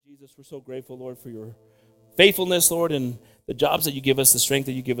Jesus, we're so grateful, Lord, for your faithfulness, Lord, and the jobs that you give us, the strength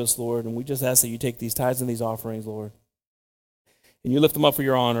that you give us, Lord. And we just ask that you take these tithes and these offerings, Lord, and you lift them up for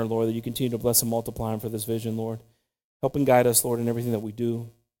your honor, Lord, that you continue to bless and multiply them for this vision, Lord. Help and guide us, Lord, in everything that we do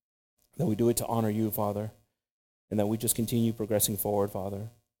it to honor you, Father, and that we just continue progressing forward,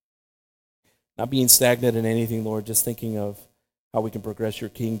 Father. Not being stagnant in anything, Lord, just thinking of how we can progress your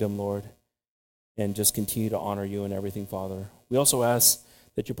kingdom, Lord, and just continue to honor you in everything, Father. We also ask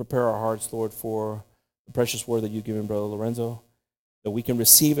that you prepare our hearts, Lord, for the precious word that you've given Brother Lorenzo, that we can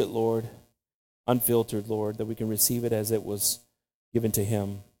receive it, Lord, unfiltered, Lord, that we can receive it as it was given to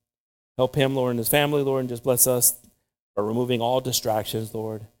him. Help him, Lord, and his family, Lord, and just bless us by removing all distractions,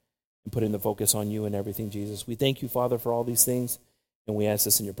 Lord, and putting the focus on you and everything, Jesus. We thank you, Father, for all these things, and we ask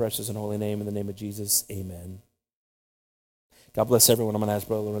this in your precious and holy name, in the name of Jesus. Amen. God bless everyone. I'm going to ask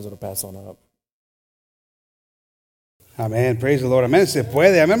Brother Lorenzo to pass on up. Amén, praise the Lord, amén, se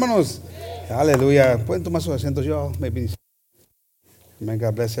puede, amén, hermanos, aleluya, pueden tomar sus asientos, yo, maybe, amén,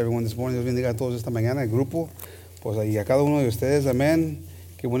 God bless everyone this morning, Dios bendiga a todos esta mañana, el grupo, pues y a cada uno de ustedes, amén,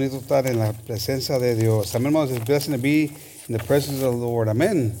 qué bonito estar en la presencia de Dios, amén, hermanos, it's blessing to be in the presence of the Lord,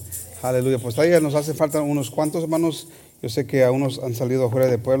 amén, aleluya, pues todavía nos hace falta unos cuantos, hermanos, yo sé que a unos han salido afuera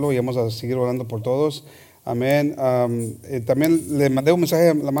del pueblo y vamos a seguir orando por todos. Amén. También le mandé un mensaje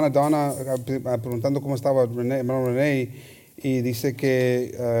a la hermana Donna preguntando cómo estaba hermano René, y dice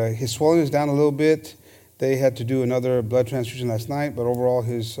que his swelling is down a little bit. They had to do another blood transfusion last night, but overall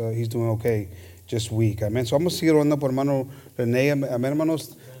he's doing okay, just weak. Amén. So vamos a seguir orando por hermano René. Amén,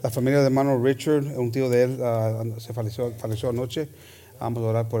 hermanos. La familia de hermano Richard, un tío de él, se falleció anoche. Vamos a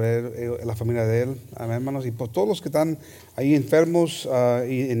orar por él, la familia de él, amén, hermanos, y por todos los que están ahí enfermos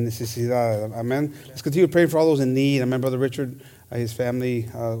y en necesidad, amén. Let's continue praying for all those in need. Amén, Brother Richard, his family,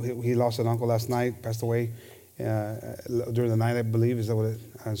 he lost an uncle last night, passed away during the night, I believe, is that what it,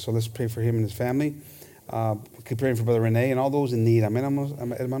 so let's pray for him and his family. Keep praying for Brother René and all those in need, amén,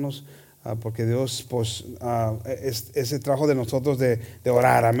 hermanos. Porque Dios, pues, es el trabajo de nosotros de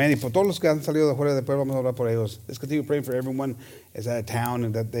orar, amén. Y por todos los que han salido de fuera del pueblo, vamos a orar por ellos. Let's continue praying for everyone is out of town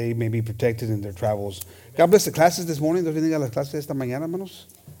and that they may be protected in their travels. God bless the classes this morning. Dios bendiga las clases esta mañana, hermanos.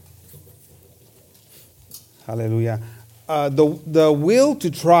 Aleluya. The will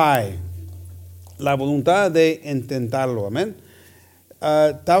to try, la voluntad de intentarlo, amén.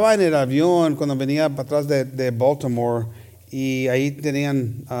 Estaba en el avión cuando venía para atrás de Baltimore. Y ahí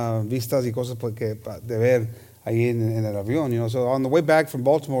tenían vistas y cosas de ver ahí en el avión, you know. So on the way back from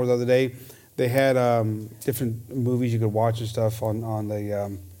Baltimore the other day, they had different movies you could watch and stuff on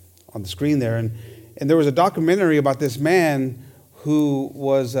the screen there, and there was a documentary about this man who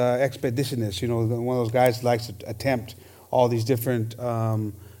was expeditionist, you know, one of those guys who likes to attempt all these different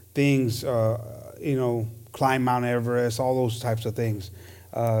things, you know, climb Mount Everest, all those types of things,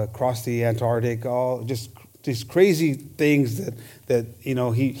 cross the Antarctic, all just these crazy things that you know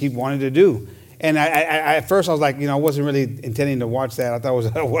he wanted to do. And I at first I was like, you know, I wasn't really intending to watch that. I thought it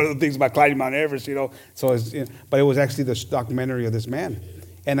was one of the things about climbing Mount Everest, you know. So but it was actually this documentary of this man,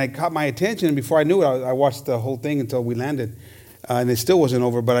 and it caught my attention. And before I knew it, I watched the whole thing until we landed, and it still wasn't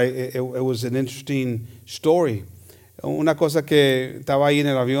over. But it was an interesting story. Una cosa que estaba ahí en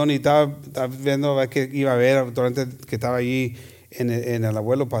el avión y estaba viendo a ver qué iba a ver durante que estaba allí en el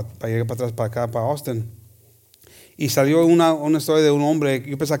abuelo para llegar para atrás para acá para Austin. Y salió una historia de un hombre,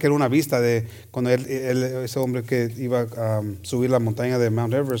 yo pensaba que era una vista de cuando ese hombre que iba a subir la montaña de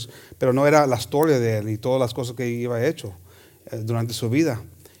Mount Everest, pero no era la historia de él y todas las cosas que iba hecho durante su vida.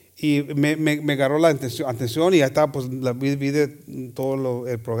 Y me agarró la atención y ya estaba, pues vi de todo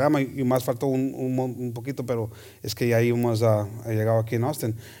el programa y más faltó un poquito, pero es que ya íbamos a llegar aquí en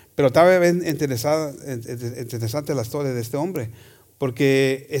Austin. Pero estaba interesante la historia de este hombre.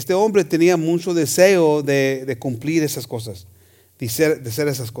 Porque este hombre tenía mucho deseo de cumplir esas cosas, de hacer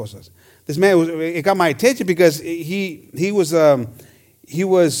esas cosas. This man, it got my attention because he was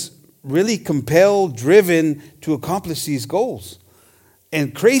really compelled, driven to accomplish these goals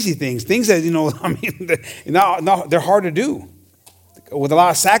and crazy things that, you know, I mean, no, they're hard to do. With a lot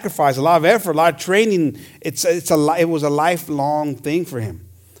of sacrifice, a lot of effort, a lot of training, it was a lifelong thing for him.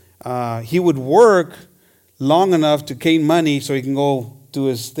 He would work long enough to gain money so he can go do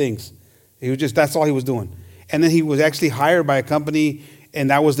his things. That's all he was doing. And then he was actually hired by a company,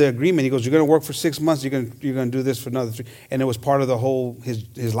 and that was the agreement. He goes, you're going to work for 6 months, you're going to do this for another 3. And it was part of the whole,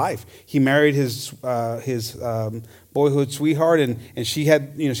 his life. He married his boyhood sweetheart, and she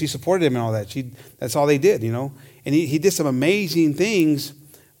had, you know, she supported him and all that. That's all they did, you know. And he did some amazing things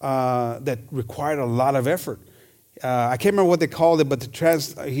that required a lot of effort. I can't remember what they called it, but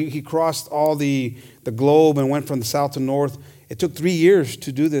he crossed all the globe and went from the south to north. It took 3 years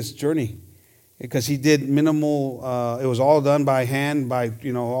to do this journey because he did minimal. It was all done by hand, by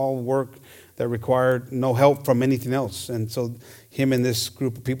all work that required no help from anything else. And so him and this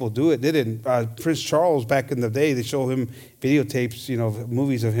group of people did it. Prince Charles, back in the day, they show him videotapes,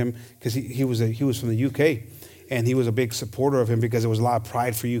 movies of him because he was from the UK. And he was a big supporter of him because there was a lot of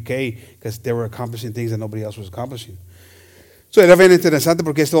pride for UK because they were accomplishing things that nobody else was accomplishing. So era bien interesante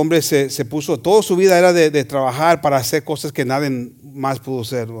porque este hombre se puso, toda su vida era de trabajar para hacer cosas que nadie más pudo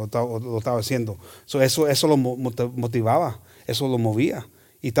hacer o lo estaba haciendo. So eso lo motivaba, eso lo movía.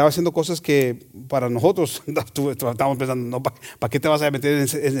 Y estaba haciendo cosas que para nosotros estábamos pensando, no, ¿para qué te vas a meter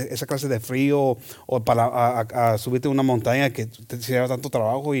en esa clase de frío o para a subirte a una montaña que te lleva tanto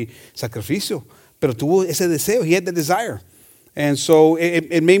trabajo y sacrificio? Pero tuvo ese deseo. He had the desire. And so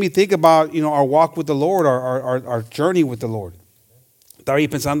it made me think about, our walk with the Lord, our journey with the Lord. Estaba ahí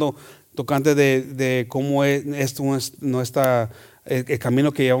pensando, tocante de cómo es el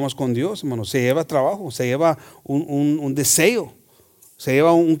camino que llevamos con Dios, hermano. Se lleva trabajo, se lleva un deseo, se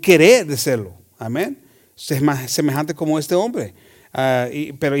lleva un querer de serlo. Amén. Semejante como este hombre.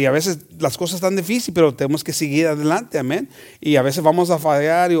 Pero a veces las cosas están difíciles, pero tenemos que seguir adelante, amén. Y a veces vamos a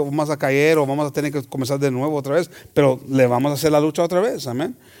fallar y vamos a caer o vamos a tener que comenzar de nuevo otra vez, pero le vamos a hacer la lucha otra vez,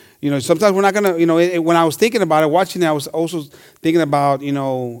 amén. Sometimes we're not going to, when I was thinking about it, watching it, I was also thinking about,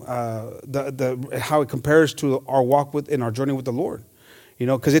 how it compares to our walk in our journey with the Lord.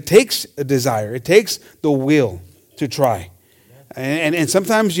 Because it takes a desire, it takes the will to try. And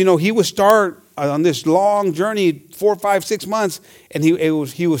sometimes, he would start on this long journey, 4, 5, 6 months, and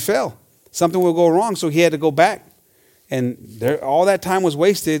he would fail. Something would go wrong, so he had to go back. And all that time was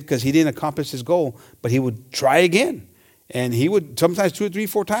wasted because he didn't accomplish his goal, but he would try again. And he would sometimes 2, 3,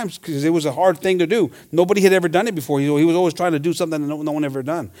 4 times because it was a hard thing to do. Nobody had ever done it before. He was always trying to do something that no one ever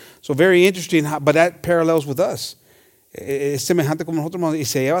done. So very interesting, but that parallels with us. Es semejante como nosotros, hermanos, y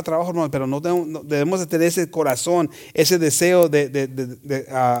se lleva trabajo, hermanos, pero no debemos de tener ese corazón, ese deseo de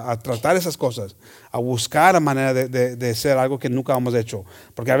tratar esas cosas, a buscar la manera de hacer algo que nunca hemos hecho.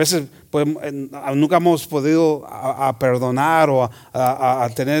 Porque a veces nunca hemos podido a perdonar o a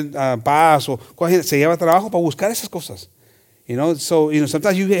tener paz. Se lleva trabajo para buscar esas cosas.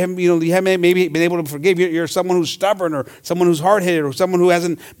 Sometimes you haven't maybe been able to forgive. You're someone who's stubborn or someone who's hard-headed or someone who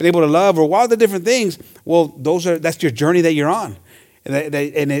hasn't been able to love or all the different things. Well, that's your journey that you're on.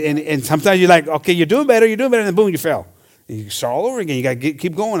 And sometimes you're like, okay, you're doing better, and then boom, you fell. And you start all over again. You got to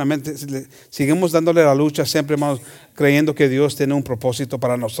keep going. Amén. Seguimos dándole la lucha siempre, hermanos, creyendo que Dios tiene un propósito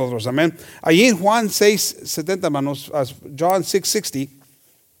para nosotros. Amén. Allí en Juan 6:70, hermanos, John 6:60.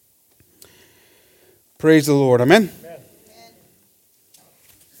 Praise the Lord. Amén.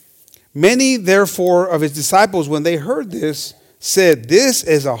 Many, therefore, of his disciples, when they heard this, said, "This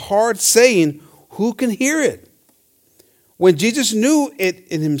is a hard saying. Who can hear it?" When Jesus knew it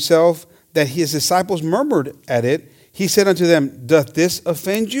in himself that his disciples murmured at it, he said unto them, "Doth this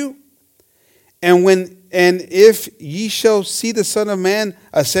offend you? And if ye shall see the Son of Man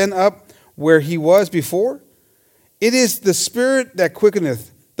ascend up where he was before, it is the Spirit that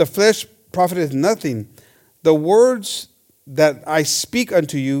quickeneth; the flesh profiteth nothing. The words that I speak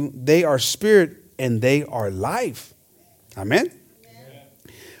unto you, they are spirit and they are life." Amen.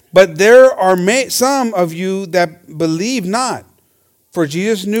 But there are some of you that believe not. For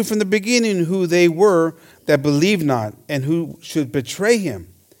Jesus knew from the beginning who they were that believed not, and who should betray him.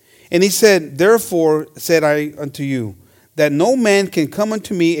 And he said, "Therefore said I unto you, that no man can come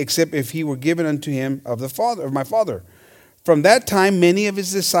unto me except if he were given unto him of my Father." From that time many of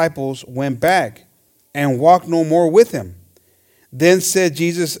his disciples went back and walked no more with him. Then said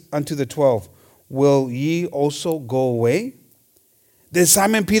Jesus unto the 12, "Will ye also go away?" Then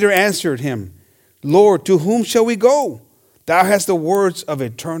Simon Peter answered him, "Lord, to whom shall we go? Thou hast the words of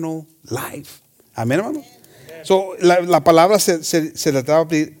eternal life." Amén, hermano. So, la palabra se la estaba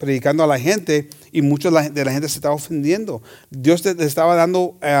predicando a la gente y mucha de la gente se estaba ofendiendo. Dios le estaba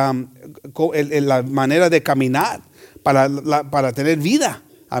dando la manera de caminar para tener vida.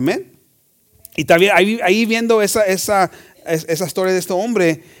 Amén. Y también ahí viendo esa historia de este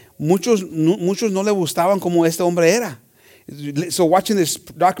hombre, muchos no le gustaban como este hombre era. So watching this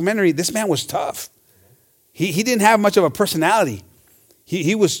documentary, this man was tough. He didn't have much of a personality.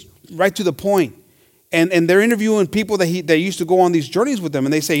 He was right to the point. And they're interviewing people that used to go on these journeys with them,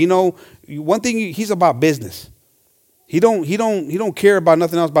 and they say, one thing, he's about business. He don't care about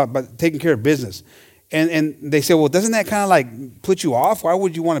nothing else but taking care of business. And they say, well, doesn't that kind of like put you off? Why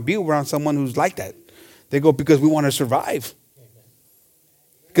would you want to be around someone who's like that? They go, because we want to survive.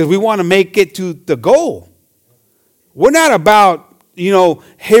 Because we want to make it to the goal. We're not about,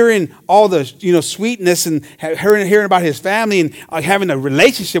 hearing all the, sweetness and hearing about his family and having a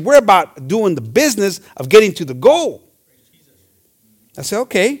relationship. We're about doing the business of getting to the goal. I said,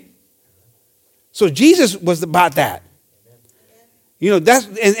 okay. So Jesus was about that. That's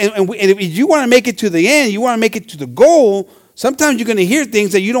and if you want to make it to the end, you want to make it to the goal. Sometimes you're going to hear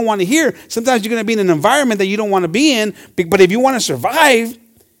things that you don't want to hear. Sometimes you're going to be in an environment that you don't want to be in. But if you want to survive,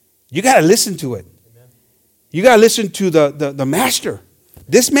 you got to listen to it. You got to listen to the master.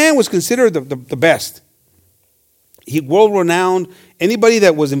 This man was considered the best. He world renowned. Anybody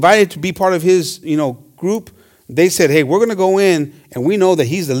that was invited to be part of his group, they said, hey, we're going to go in and we know that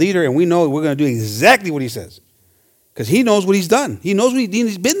he's the leader and we know we're going to do exactly what he says. Because he knows what he's done. He knows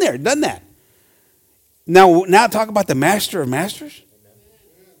he's been there, done that. Now talk about the master of masters.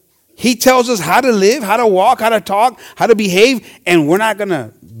 He tells us how to live, how to walk, how to talk, how to behave, and we're not going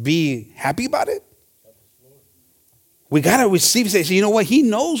to be happy about it. We got to receive it. So you know what? He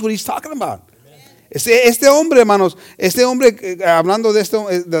knows what he's talking about. Este hombre, hermanos, hablando de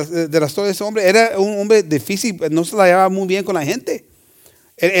la historia de este hombre, era un hombre difícil, no se la llevaba muy bien con la gente.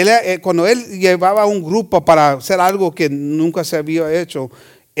 Cuando él llevaba un grupo para hacer algo que nunca se había hecho,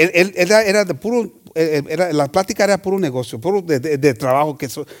 era de puro, la plática era puro negocio, puro de trabajo,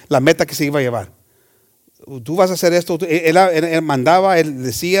 la meta que se iba a llevar. Tú vas a hacer esto. Él mandaba, él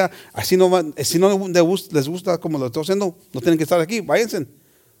decía, si no les gusta como lo estoy haciendo, no tienen que estar aquí, váyanse.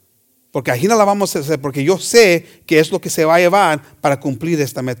 Porque aquí no la vamos a hacer, porque yo sé que es lo que se va a llevar para cumplir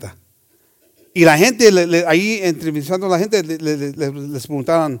esta meta. Y la gente, ahí entrevistando a la gente, les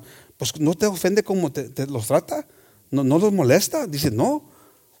preguntaban, pues ¿no te ofende cómo te los trata? ¿No los molesta? Dice, no.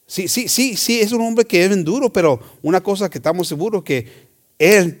 Sí, es un hombre que es bien duro, pero una cosa que estamos seguros que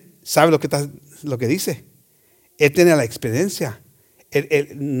él sabe lo que dice. Él tiene la experiencia.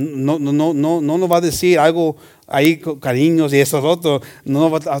 Él no nos va a decir algo ahí con cariños y eso otro, no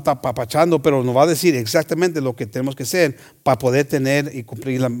nos va a estar papachando, pero nos va a decir exactamente lo que tenemos que hacer para poder tener y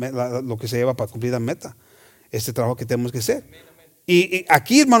cumplir lo que se lleva para cumplir la meta. Este trabajo que tenemos que hacer. Y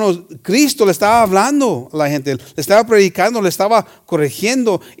aquí, hermanos, Cristo le estaba hablando a la gente, le estaba predicando, le estaba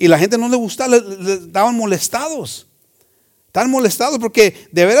corrigiendo y la gente no le gustaba, le estaban molestados. Estaban molestados porque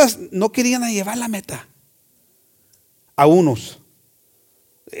de veras no querían llevar la meta. A unos.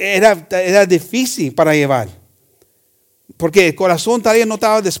 Era difícil para llevar. Porque el corazón todavía no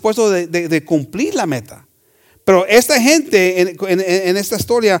estaba dispuesto de cumplir la meta. Pero esta gente, en esta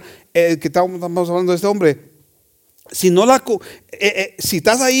historia que estamos hablando de este hombre, si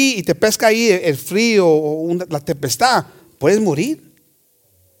estás ahí y te pesca ahí el frío o la tempestad, puedes morir.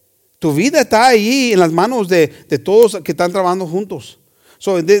 Tu vida está ahí en las manos de todos que están trabajando juntos.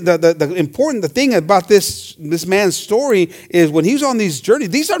 So the thing about this man's story is when he's on these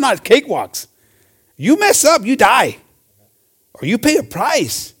journeys, these are not cakewalks. You mess up, you die. Or you pay a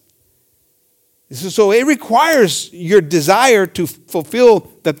price. So it requires your desire to fulfill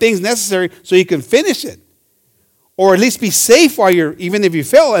the things necessary so you can finish it. Or at least be safe even if you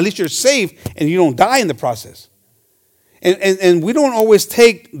fail, at least you're safe and you don't die in the process. And we don't always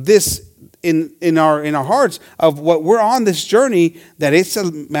take this in our hearts of what we're on this journey, that it's a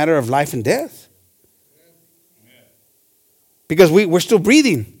matter of life and death. Because we're still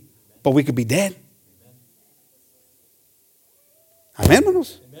breathing, but we could be dead. Amén,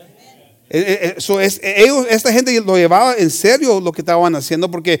 hermanos. Esta gente lo llevaba en serio lo que estaban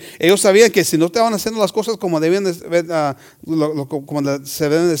haciendo, porque ellos sabían que si no estaban haciendo las cosas como como se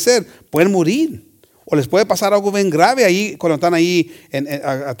deben de ser, pueden morir. O les puede pasar algo bien grave ahí cuando están ahí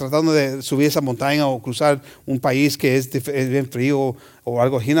tratando de subir esa montaña o cruzar un país que es bien frío o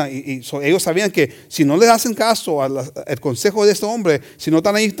algo así. Ellos sabían que si no les hacen caso al consejo de este hombre, si no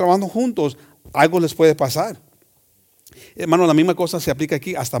están ahí trabajando juntos, algo les puede pasar. Hermano, la misma cosa se aplica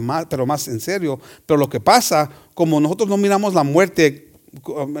aquí, hasta más, pero más en serio. Pero lo que pasa, como nosotros no miramos la muerte,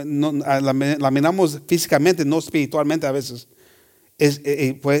 la miramos físicamente, no espiritualmente a veces,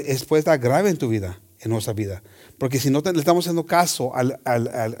 puede estar grave en tu vida, en nuestra vida. Porque si no le estamos haciendo caso al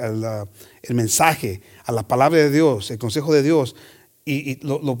mensaje, a la palabra de Dios, el consejo de Dios, y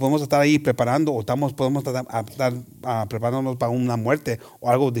lo podemos estar ahí preparando, o podemos estar preparándonos para una muerte o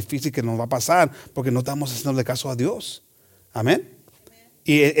algo difícil que nos va a pasar, porque no estamos haciéndole caso a Dios. Amén.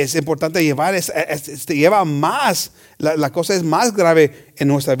 Y es importante lleva más, la cosa es más grave en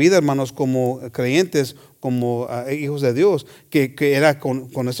nuestra vida, hermanos, como creyentes, como hijos de Dios, que era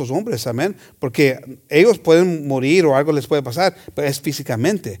con estos hombres, amén. Porque ellos pueden morir o algo les puede pasar, pero es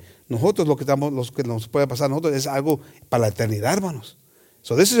físicamente. Nosotros lo que nos puede pasar a nosotros es algo para la eternidad, hermanos.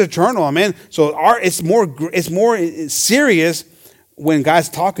 So this is eternal, amen. So it's more serious when God's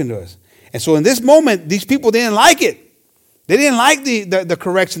talking to us. And so in this moment, these people didn't like it. They didn't like the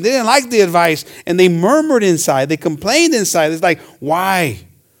correction. They didn't like the advice. And they murmured inside. They complained inside. It's like, why?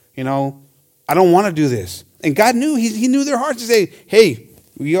 You know, I don't want to do this. And God knew, he knew their hearts to say, hey,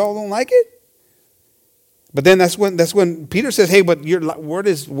 you all don't like it? But then that's when Peter says, hey, but your word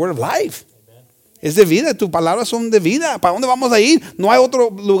is word of life. Es de vida, tus palabras son de vida. ¿Para dónde vamos a ir? No hay otro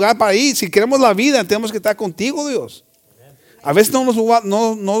lugar para ir. Si queremos la vida, tenemos que estar contigo, Dios. A veces no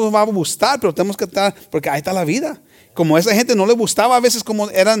nos va a gustar, pero tenemos que estar, porque ahí está la vida. Como esa gente no le gustaba a veces como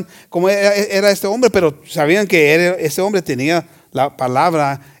era este hombre, pero sabían que ese hombre tenía la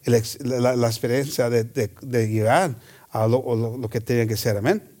palabra, la experiencia de llegar a lo que tenían que ser.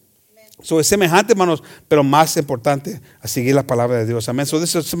 Amén. So es semejante, hermanos, pero más importante a seguir la palabra de Dios. Amén. So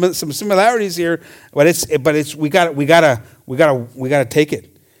there's some similarities here, but we gotta take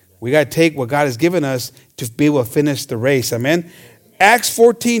it. We gotta take what God has given us to be able to finish the race. Amen. Acts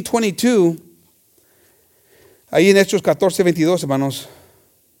 14:22. Ahí en Hechos 14:22, hermanos.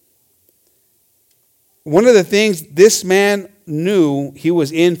 One of the things this man knew, he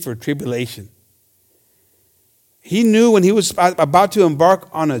was in for tribulation. He knew when he was about to embark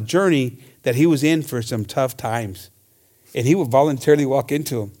on a journey that he was in for some tough times. And he would voluntarily walk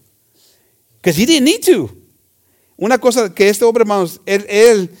into them. Because he didn't need to. Una cosa que este hombre, hermanos,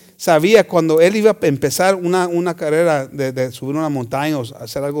 él sabía cuando él iba a empezar una carrera de subir una montaña o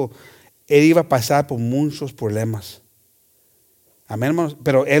hacer algo, él iba a pasar por muchos problemas. Amén, hermanos.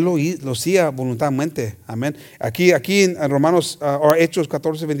 Pero él lo hacía voluntariamente. Amén. Aquí en Romanos, o Hechos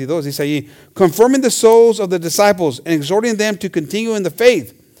 14:22, dice allí, confirming the souls of the disciples and exhorting them to continue in the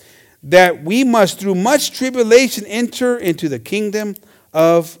faith, that we must through much tribulation enter into the kingdom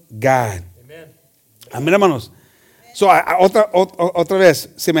of God. Amen. Amén, hermanos. So, otra vez,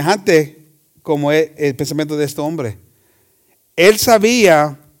 semejante como el pensamiento de este hombre. Él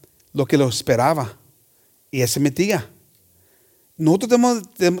sabía lo que lo esperaba y él se metía. Nosotros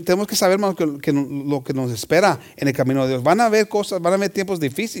tenemos que saber, hermanos, que lo que nos espera en el camino de Dios. Van a haber cosas, van a haber tiempos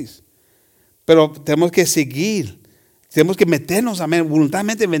difíciles, pero tenemos que seguir. Tenemos que meternos, amén,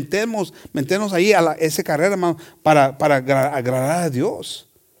 voluntariamente meternos ahí a esa carrera, hermano, para agradar a Dios.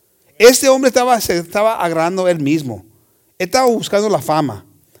 Este hombre se estaba agradando él mismo. Él estaba buscando la fama.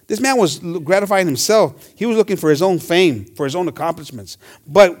 This man was gratifying himself. He was looking for his own fame, for his own accomplishments.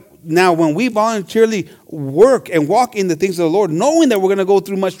 But now when we voluntarily work and walk in the things of the Lord, knowing that we're going to go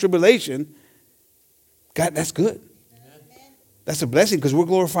through much tribulation, God, that's good. Amen. That's a blessing because we're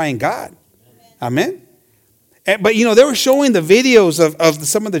glorifying God. Amen. But you know, they were showing the videos of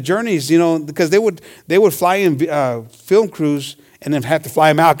some of the journeys, you know, because they would fly in film crews and then have to fly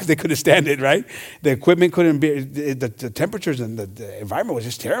them out because they couldn't stand it, right? The equipment couldn't be, the temperatures and the environment was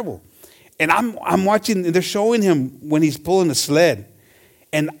just terrible. And I'm watching, they're showing him when he's pulling the sled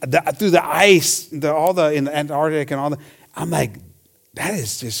and through the ice, in the Antarctic and all that. I'm like, that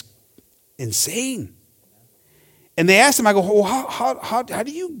is just insane. And they asked him, I go, well, how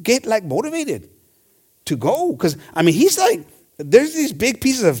do you get like motivated to go? Because I mean, he's like, there's these big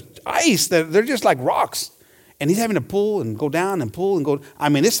pieces of ice that they're just like rocks. And he's having to pull and go down and pull and go. I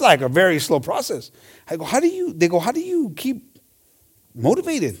mean, it's like a very slow process. I go, how do you keep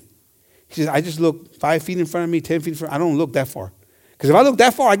motivated? He says, I just look 5 feet in front of me, 10 feet in front. I don't look that far. Because if I look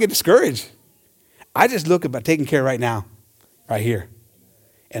that far, I get discouraged. I just look about taking care right now, right here.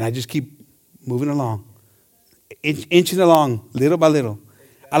 And I just keep moving along, inching along, little by little.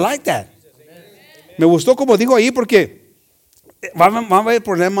 I like that. Me gustó como dijo ahí porque van a haber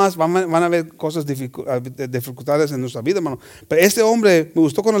problemas, van a haber cosas, dificultades en nuestra vida, hermano. Pero este hombre, me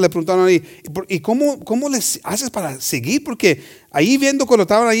gustó cuando le preguntaron ahí, ¿y cómo les haces para seguir? Porque ahí viendo cuando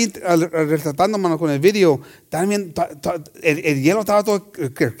estaban ahí retratando, hermano, con el video, también el hielo estaba todo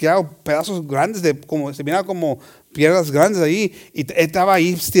creado, pedazos grandes, se miraba como piedras grandes ahí, y él estaba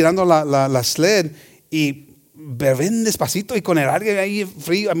ahí estirando la sled, y ven despacito, y con el aire ahí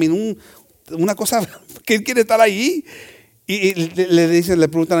frío, una cosa que él quiere estar ahí. Y le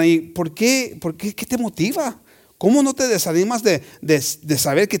preguntan ahí, ¿por qué? ¿Qué te motiva? ¿Cómo no te desanimas de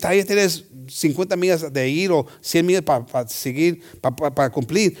saber que todavía tienes 50 millas de ir o 100 millas para seguir, para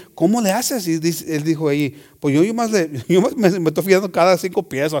cumplir? ¿Cómo le haces? Y él dijo ahí, pues yo más me estoy fijando cada 5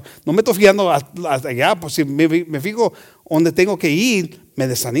 pies. No me estoy fijando hasta allá. Pues si me fijo donde tengo que ir, me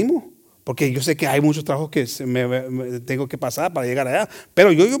desanimo. Porque yo sé que hay muchos trabajos que me tengo que pasar para llegar allá.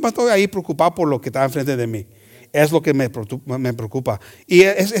 Pero yo me estoy ahí preocupado por lo que está enfrente de mí. Es lo que me preocupa. Y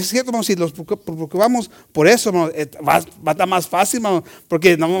es cierto, hermano, si nos preocupamos por eso, hermano, va a estar más fácil, hermano,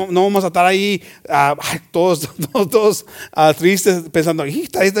 porque no vamos a estar ahí todos tristes pensando,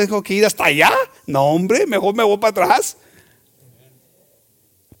 tengo que ir hasta allá. No, hombre, mejor me voy para atrás.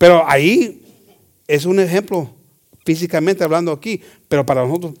 Pero ahí es un ejemplo, físicamente hablando aquí, pero para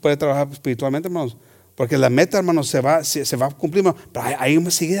nosotros puede trabajar espiritualmente, hermanos. Porque la meta, hermanos, se va a cumplir, hermanos. Pero ahí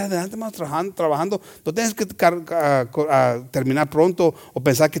seguir adelante, hermanos, trabajando. No tienes que terminar pronto o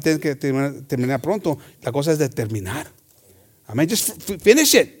pensar que tienes que terminar pronto. La cosa es de terminar. Amen. Just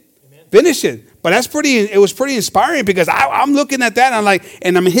finish it. Finish it. But it was pretty inspiring because I'm looking at that and I'm like,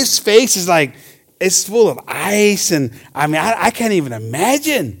 and I mean, his face is like, it's full of ice. And I mean, I can't even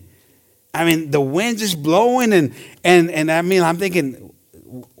imagine. I mean, the wind just blowing and I mean, I'm thinking,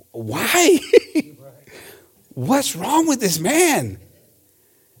 why? What's wrong with this man?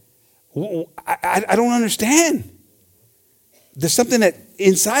 I don't understand. There's something that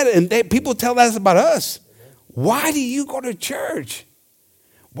inside, and people tell us about us. Why do you go to church?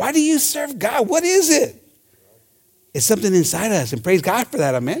 Why do you serve God? What is it? It's something inside us, and praise God for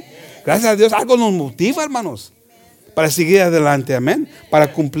that, amen. Gracias a Dios, algo nos motiva, hermanos, para seguir adelante, amén,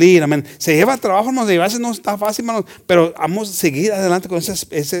 para cumplir, amén. Se lleva trabajo, hermanos, y a veces no está fácil, hermanos, pero vamos a seguir adelante con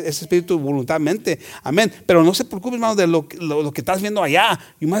ese espíritu voluntariamente, amén. Pero no se preocupe, hermanos, de lo que estás viendo allá,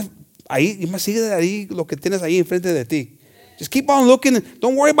 y más sigue ahí lo que tienes ahí enfrente de ti. Just keep on looking.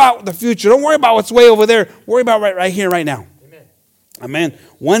 Don't worry about the future. Don't worry about what's way over there. Worry about right here, right now. Amén.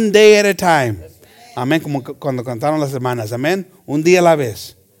 One day at a time. Amén. Como cuando cantaron las hermanas. Amén. Un día a la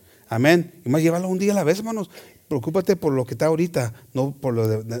vez. Amén. Y más llévalo un día a la vez, hermanos. Preocúpate por lo que está ahorita, no por lo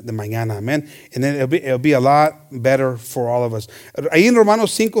de mañana. Amén. And then it'll be a lot better for all of us. Ahí en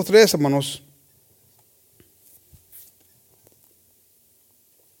Romanos 5:3, hermanos.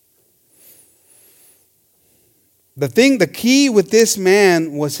 The key with this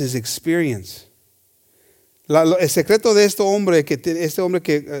man was his experience. El secreto de este hombre que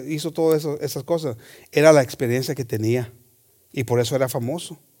hizo todas esas cosas era la experiencia que tenía. Y por eso era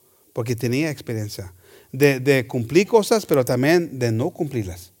famoso, porque tenía experiencia de cumplir cosas, pero también de no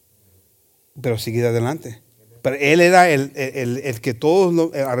cumplirlas, pero seguir adelante. Pero él era el que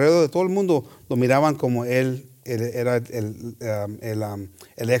todos alrededor de todo el mundo lo miraban como él era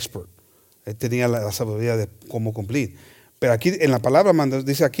el expert. Él tenía la sabiduría de cómo cumplir. Pero aquí en la palabra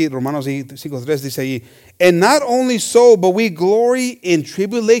dice aquí, Romanos 5:3 dice ahí, and not only so, but we glory in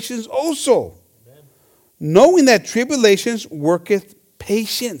tribulations also, knowing that tribulations worketh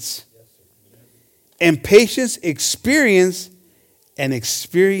patience, and patience experience, and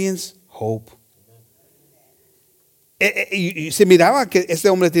experience hope. Y se miraba que este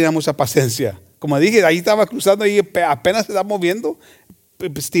hombre tenía mucha paciencia. Como dije, ahí estaba cruzando y apenas se estaba moviendo,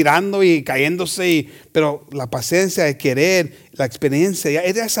 estirando y cayéndose, pero la paciencia, el querer, la experiencia,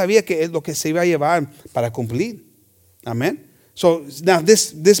 ella sabía que es lo que se iba a llevar para cumplir. Amén. So now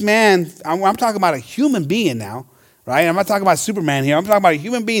this man, I'm talking about a human being now, right? I'm not talking about Superman here. I'm talking about a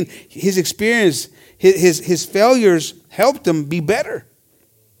human being. His experience, his failures helped him be better.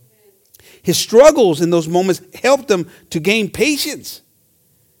 His struggles in those moments helped him to gain patience.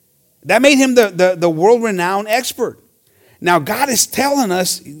 That made him the world-renowned expert. Now God is telling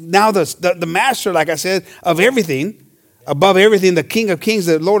us, now the master, like I said, of everything, above everything, the King of Kings,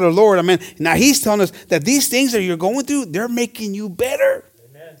 the Lord of Lords, amen. Now he's telling us that these things that you're going through, they're making you better.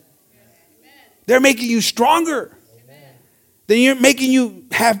 Amen. They're making you stronger. Amen. They're making you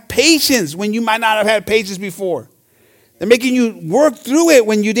have patience when you might not have had patience before. They're making you work through it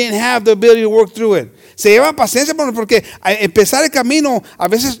when you didn't have the ability to work through it. Se lleva paciencia porque al empezar el camino, a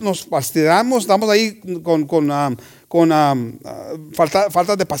veces nos fastidiamos, estamos ahí con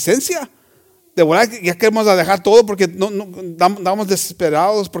falta de paciencia. De verdad ya queremos dejar todo porque no estamos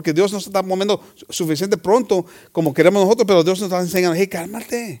desesperados porque Dios nos está moviendo suficiente pronto como queremos nosotros, pero Dios nos está enseñando, hey,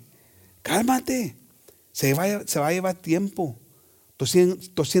 cálmate. Se va a llevar tiempo. Estoy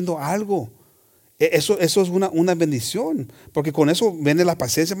haciendo algo. Eso es una bendición, porque con eso viene la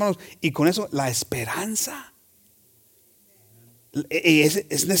paciencia, hermanos, y con eso la esperanza.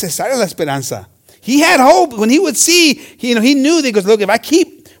 Es necesaria la esperanza. He had hope when he would see, he knew that he goes, look, if I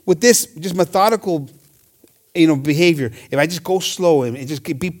keep with this just methodical, behavior, if I just go slow and just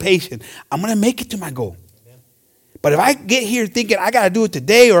be patient, I'm going to make it to my goal. But if I get here thinking I got to do it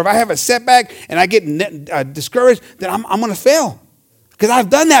today, or if I have a setback and I get discouraged, then I'm going to fail. Because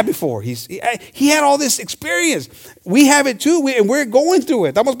I've done that before. He had all this experience. We have it too, and we're going through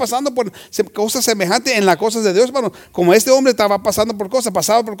it. Estamos pasando por cosas semejantes en las cosas de Dios, hermano. Como este hombre estaba pasando por cosas,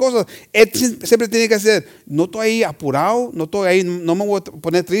 pasaba por cosas. Él siempre tiene que decir, no estoy ahí apurado, no me voy a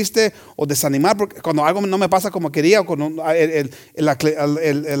poner triste o desanimar, porque cuando algo no me pasa como quería, o cuando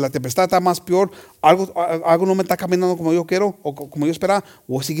la tempestad está más peor, algo no me está caminando como yo quiero o como yo esperaba,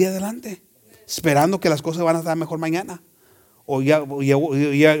 voy a seguir adelante, esperando que las cosas van a estar mejor mañana. o ya voy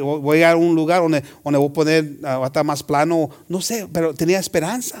a llegar a un lugar donde voy a poner, va a estar más plano, no sé, pero tenía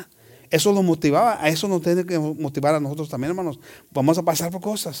esperanza. Eso lo motivaba, a eso nos tiene que motivar a nosotros también, hermanos. Vamos a pasar por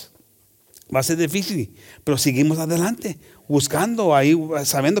cosas. Va a ser difícil, pero seguimos adelante, buscando ahí,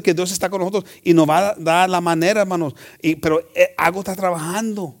 sabiendo que Dios está con nosotros y nos va a dar la manera, hermanos. Pero algo está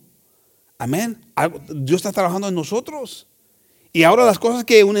trabajando. Amén. Dios está trabajando en nosotros. Y ahora las cosas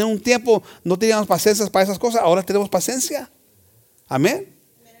que en un tiempo no teníamos paciencia para esas cosas, ahora tenemos paciencia. Amén.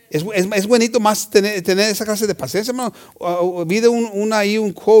 Es bonito más tener esa clase de paciencia, hermano. Vi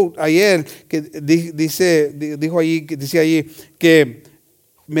un quote ayer que dijo ahí, que decía ahí que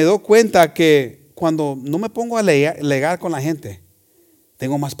me doy cuenta que cuando no me pongo a legar con la gente,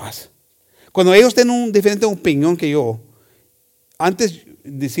 tengo más paz. Cuando ellos tienen una diferente opinión que yo, antes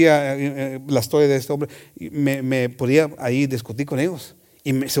decía la historia de este hombre, me podía ahí discutir con ellos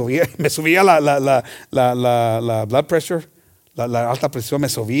y me subía la blood pressure, la alta presión, me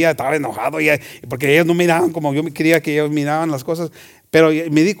subía, estaba enojado porque ellos no miraban como yo quería que ellos miraban las cosas, pero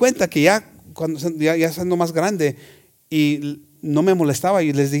me di cuenta que ya siendo más grande y no me molestaba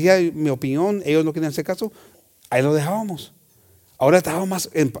y les dije mi opinión, ellos no querían hacer caso, ahí lo dejábamos. Ahora estaba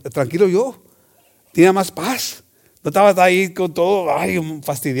más tranquilo yo, tenía más paz. No estaba ahí con todo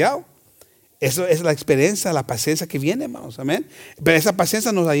fastidiado. Eso es la experiencia, la paciencia que viene, hermanos. Amén. Pero esa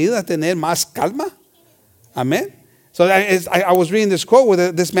paciencia nos ayuda a tener más calma. Amén. So I was reading this quote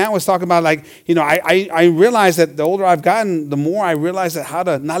where this man was talking about, like, you know, I realized that the older I've gotten, the more I realized that how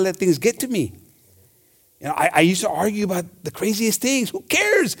to not let things get to me. You know, I used to argue about the craziest things. Who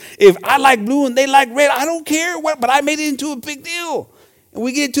cares if I like blue and they like red? I don't care. But I made it into a big deal. And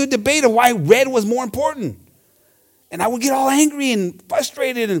we get into a debate of why red was more important. And I would get all angry and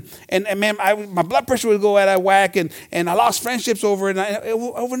frustrated, and man, my blood pressure would go at a whack, and I lost friendships over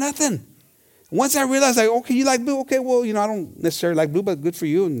nothing. Once I realized, like, okay, you like blue? Okay, well, you know, I don't necessarily like blue, but good for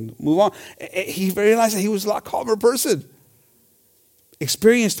you, and move on. He realized that he was a lot calmer person.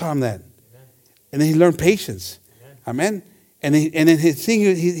 Experience taught him that. Amen. And then he learned patience. Amen. And then his thing,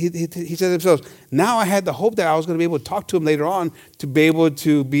 he said to himself, now I had the hope that I was going to be able to talk to him later on to be able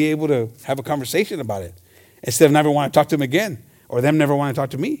to have a conversation about it. Instead of never want to talk to him again, or them never want to talk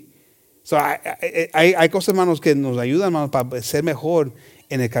to me. So hay cosas, hermanos, que nos ayudan, hermanos, para ser mejor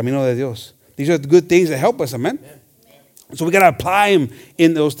en el camino de Dios. These are good things that help us, amen? So we got to apply them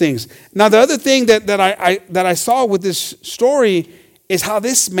in those things. Now, the other thing that I saw with this story is how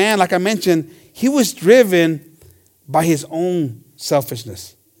this man, like I mentioned, he was driven by his own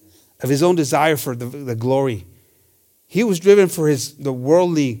selfishness, of his own desire for the glory. He was driven for the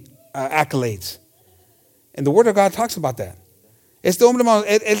worldly accolades. And the Word of God talks about that. Este hombre, hermano,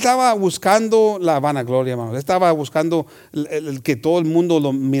 él estaba buscando la vanagloria, hermano. Él estaba buscando que todo el mundo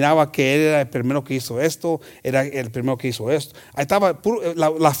lo miraba, que él era el primero que hizo esto, era el primero que hizo esto. Ahí estaba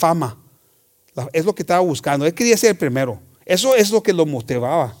la fama. Es lo que estaba buscando. Él quería ser el primero. Eso es lo que lo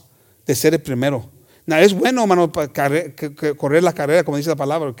motivaba, de ser el primero. No, es bueno, hermano, correr la carrera, como dice la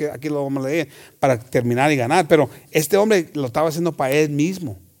palabra, que aquí lo vamos a leer, para terminar y ganar. Pero este hombre lo estaba haciendo para él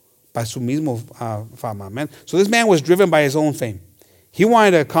mismo. By su mismo fama, amen. So this man was driven by his own fame. He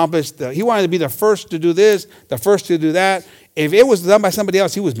wanted to accomplish, he wanted to be the first to do this, the first to do that. If it was done by somebody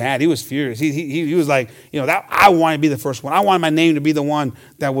else, he was mad. He was furious. He was like, you know, that I want to be the first one. I want my name to be the one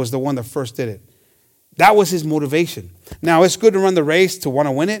that was the one that first did it. That was his motivation. Now, it's good to run the race to want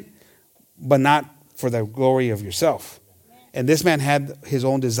to win it, but not for the glory of yourself. And this man had his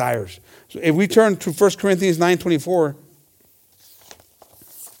own desires. So if we turn to 1 Corinthians 9:24,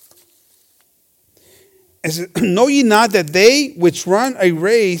 it says, know ye not that they which run a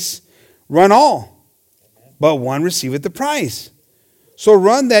race run all, but one receiveth the prize. So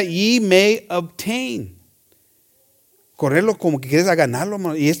run that ye may obtain. Correrlo como que quieres a ganarlo,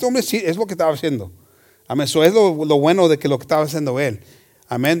 hermano. Y este hombre sí es lo que estaba haciendo. Amén. Eso es lo bueno de que lo que estaba haciendo él.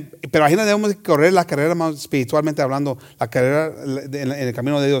 Amén. Pero ahí no debemos correr la carrera, hermanos, espiritualmente hablando, la carrera en el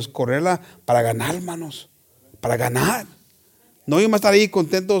camino de Dios, correrla para ganar, hermanos. Para ganar. No íbamos a estar ahí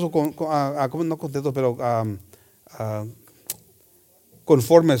contentos, no contentos, pero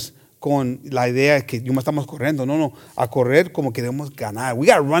conformes con la idea de que no estamos corriendo. No, a correr como queremos ganar. We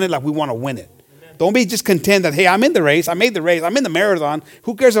got to run it like we want to win it. Amen. Don't be just content that, hey, I'm in the race, I made the race, I'm in the marathon.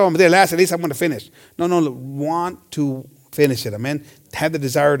 Who cares if I'm there last? At least I'm going to finish. No, want to finish it. Amen. Have the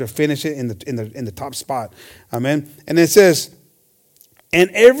desire to finish it in the top spot. Amen. And it says,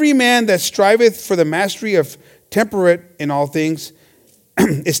 and every man that striveth for the mastery of temperate in all things,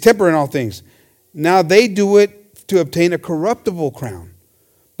 is temperate in all things. Now they do it to obtain a corruptible crown,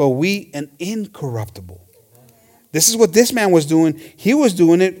 but we an incorruptible. This is what this man was doing. He was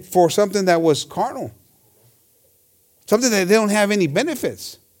doing it for something that was carnal. something that they don't have any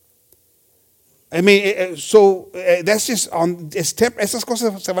benefits. I mean, that's just esas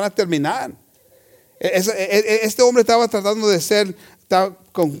cosas se van a terminar. Este hombre estaba tratando de estaba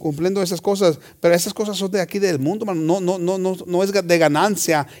cumpliendo esas cosas, pero esas cosas son de aquí del mundo, no es de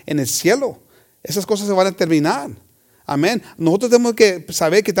ganancia en el cielo. Esas cosas se van a terminar. Amén. Nosotros tenemos que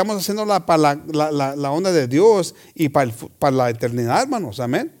saber que estamos haciendo para la onda de Dios y para la eternidad, hermanos.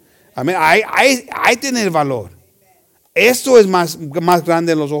 Amén. Amén. Hay tener valor. Esto es más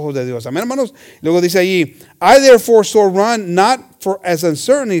grande en los ojos de Dios. Amén, hermanos. Luego dice allí, I therefore so run, not for as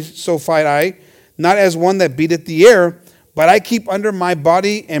uncertainty, so fight I, not as one that beateth the air, but I keep under my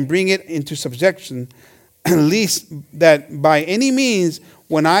body and bring it into subjection, lest that by any means,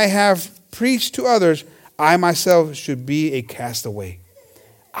 when I have preached to others, I myself should be a castaway.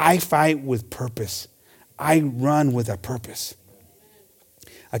 I fight with purpose. I run with a purpose.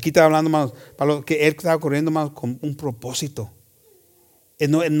 Aquí está hablando, hermanos, Pablo, que él estaba corriendo, hermanos, con un propósito.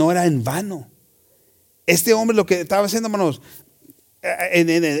 No era en vano. Este hombre lo que estaba haciendo, hermanos,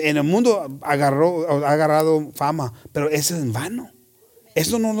 en el mundo ha agarrado fama, pero eso es en vano.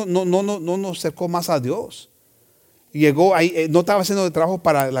 Eso no nos acercó más a Dios. Llegó ahí, no estaba haciendo el trabajo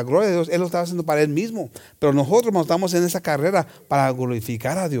para la gloria de Dios, él lo estaba haciendo para él mismo. Pero nosotros, hermanos, estamos en esa carrera para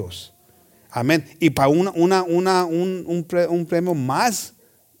glorificar a Dios. Amén. Y para un premio más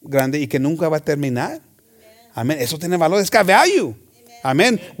grande y que nunca va a terminar. Amén. Eso tiene valor. It's got value.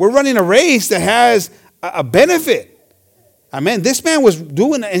 Amen. We're running a race that has a benefit. Amen. This man was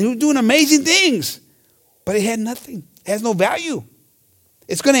doing amazing things, but it had nothing. It has no value.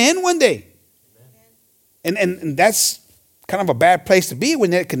 It's going to end one day. And that's kind of a bad place to be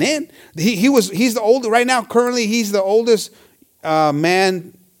when it can end. He's the oldest right now. Currently, he's the oldest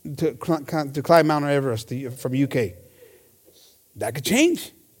man to climb Mount Everest from UK. That could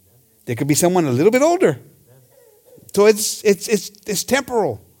change. There could be someone a little bit older. So it's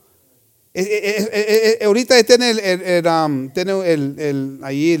temporal. Ahorita tiene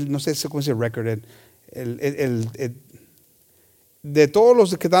ahí no sé cómo se record de todos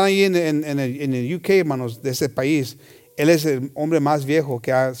los que están ahí en el UK, hermanos, de ese país, él es el hombre más viejo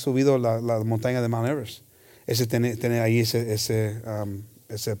que ha subido la montaña de Mount Everest. Ese tiene ahí esa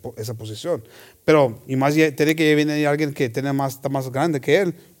posición. Pero y más tiene que venir alguien que está más grande que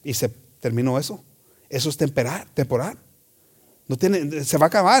él y se terminó eso. Eso es temporal. No se va a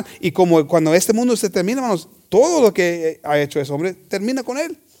acabar. Y como cuando este mundo se termina, hermanos, todo lo que ha hecho ese hombre termina con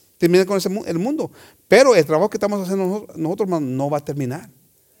él. Termina con el mundo. Pero el trabajo que estamos haciendo nosotros, hermanos, no va a terminar.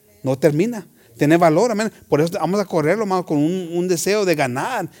 No termina. Tiene valor, amén. Por eso vamos a correrlo, hermanos, con un deseo de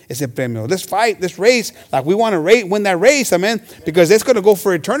ganar ese premio. Let's fight, let's race, like we want to win that race, amen. Because it's going to go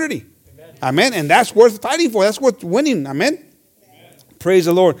for eternity. Amen. And that's worth fighting for. That's worth winning. Amen. Praise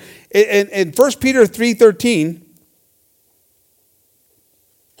the Lord. In 1 Peter 3:13,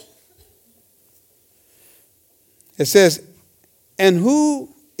 it says, and who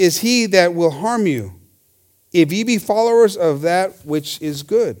is he that will harm you, if ye be followers of that which is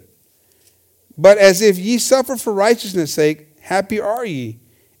good? But as if ye suffer for righteousness' sake, happy are ye,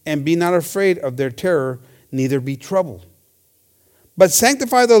 and be not afraid of their terror, neither be troubled. But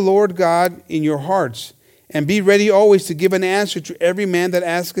sanctify the Lord God in your hearts, and be ready always to give an answer to every man that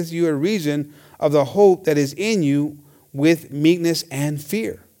asketh you a reason of the hope that is in you with meekness and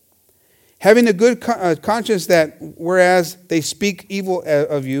fear. Having a good conscience, that whereas they speak evil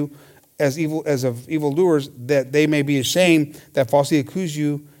of you as of evildoers, that they may be ashamed that falsely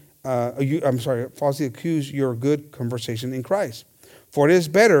accuse falsely accuse your good conversation in Christ. For it is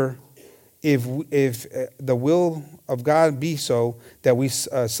better if the will of God be so, that we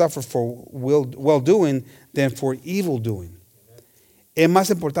suffer for well-doing than for evil-doing. Es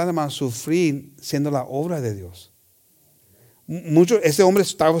más importante, hermano, sufrir siendo la obra de Dios. Ese hombre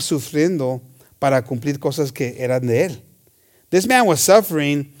estaba sufriendo para cumplir cosas que eran de él. This man was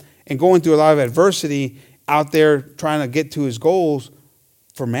suffering and going through a lot of adversity out there trying to get to his goals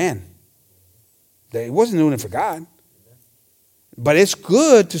for man. He wasn't doing it for God. But it's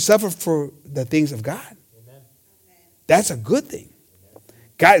good to suffer for the things of God. That's a good thing.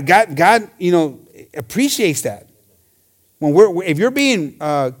 God, appreciates that. If you're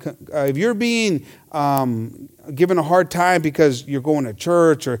being given a hard time because you're going to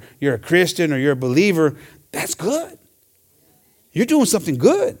church or you're a Christian or you're a believer, that's good. You're doing something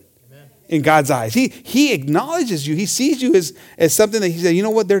good in God's eyes. He acknowledges you. He sees you as something that he said, you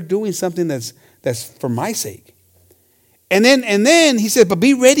know what, they're doing something that's for my sake. And then he said, but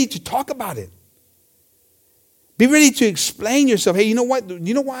be ready to talk about it. Be ready to explain yourself. Hey, you know what?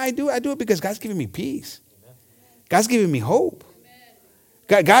 You know why I do it? I do it because God's giving me peace. God's giving me hope.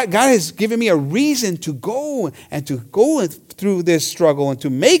 God has given me a reason to go and to go through this struggle and to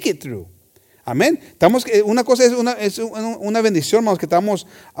make it through. Amén. Una cosa es una bendición, hermanos, que estamos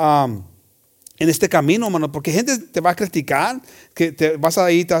en este camino, hermanos, porque gente te va a criticar, que vas a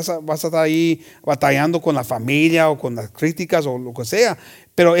estar ahí batallando con la familia o con las críticas o lo que sea,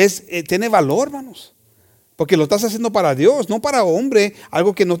 pero tiene valor, hermanos. Porque lo estás haciendo para Dios, no para hombre,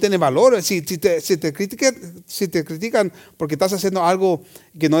 algo que no tiene valor. Si te critican porque estás haciendo algo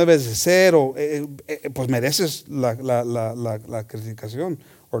que no debes de hacer, pues mereces la criticación,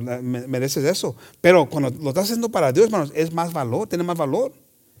 o mereces eso. Pero cuando lo estás haciendo para Dios, hermanos, es más valor, tiene más valor.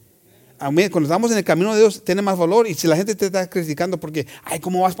 Cuando estamos en el camino de Dios, tiene más valor. Y si la gente te está criticando porque, ay,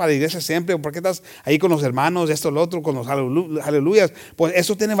 ¿cómo vas para la iglesia siempre? ¿O por qué estás ahí con los hermanos, esto, lo otro, con los aleluyas? Pues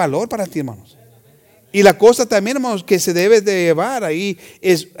eso tiene valor para ti, hermanos. Y la cosa también, hermanos, que se debe de llevar ahí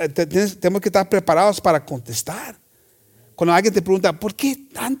es, tenemos que estar preparados para contestar. Cuando alguien te pregunta, ¿por qué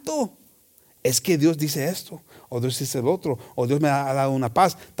tanto? Es que Dios dice esto, o Dios dice el otro, o Dios me ha dado una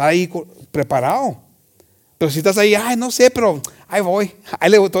paz. Está ahí preparado. Pero si estás ahí, ay, no sé, pero ahí voy, ahí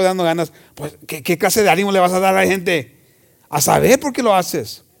le estoy dando ganas. Pues, ¿qué clase de ánimo le vas a dar a la gente? A saber por qué lo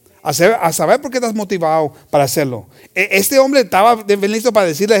haces. A saber por qué estás motivado para hacerlo. Este hombre estaba listo para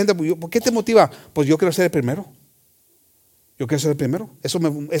decirle a la gente, ¿por qué te motiva? Pues yo quiero ser el primero. Yo quiero ser el primero. Eso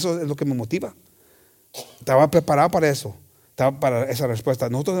es lo que me motiva. Estaba preparado para eso. Estaba para esa respuesta.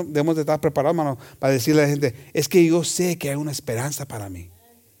 Nosotros debemos de estar preparados, hermano, para decirle a la gente, es que yo sé que hay una esperanza para mí.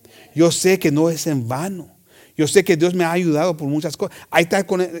 Yo sé que no es en vano. Yo sé que Dios me ha ayudado por muchas cosas. Ahí está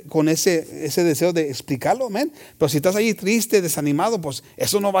con ese deseo de explicarlo, amén. Pero si estás ahí triste, desanimado, pues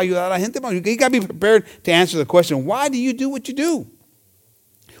eso no va a ayudar a la gente. You got to be prepared to answer the question, why do you do what you do?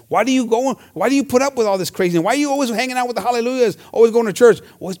 Why do you go? Why do you put up with all this crazy? Why are you always hanging out with the hallelujahs, always going to church?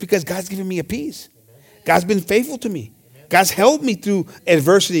 Well, it's because God's given me a peace. God's been faithful to me. God's helped me through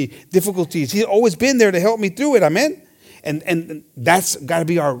adversity, difficulties. He's always been there to help me through it, amen. And that's got to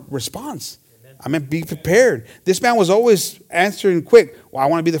be our response. Amen. Be prepared. This man was always answering quick. Well, I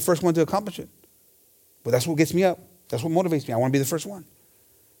want to be the first one to accomplish it. But that's what gets me up. That's what motivates me. I want to be the first one.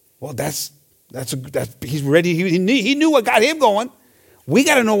 Well, he's ready. He knew what got him going. We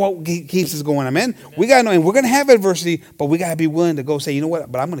got to know what keeps us going. Amen. We got to know, and we're going to have adversity, but we got to be willing to go say, you know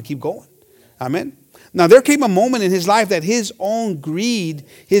what? But I'm going to keep going. Amen. Now, there came a moment in his life that his own greed,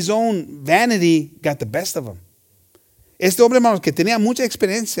 his own vanity got the best of him. Este hombre, hermanos, que tenía mucha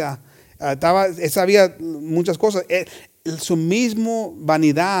experiencia, sabía muchas cosas. Su mismo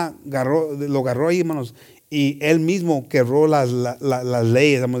vanidad lo agarró ahí, hermanos, y él mismo quebró las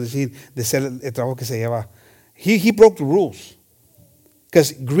leyes, vamos a decir, de ser el trabajo que se lleva. He broke the rules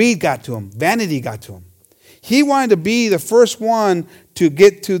because greed got to him, vanity got to him. He wanted to be the first one to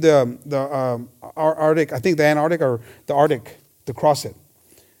get to the Arctic, I think the Antarctic or the Arctic, to cross it.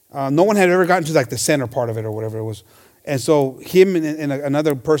 No one had ever gotten to like the center part of it or whatever it was. And so him and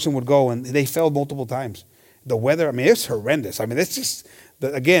another person would go, and they failed multiple times. The weather, I mean, it's horrendous. I mean, it's just,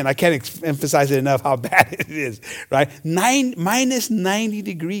 again, I can't emphasize it enough how bad it is, right? Minus 90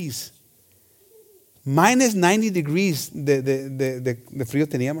 degrees. Minus 90 degrees de frío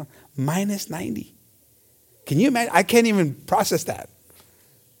teníamos. Minus 90. Can you imagine? I can't even process that.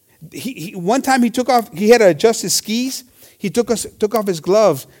 One time he had to adjust his skis. He took off his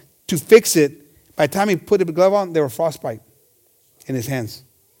gloves to fix it. By the time he put the glove on, there were frostbite in his hands.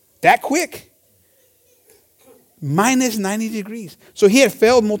 That quick. Minus 90 degrees. So he had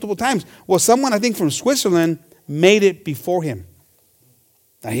failed multiple times. Well, someone, I think, from Switzerland made it before him.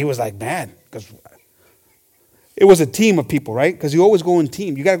 And he was like mad because it was a team of people, right? Because you always go in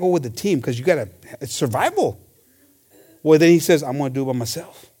team. You got to go with the team because it's survival. Well, then he says, I'm going to do it by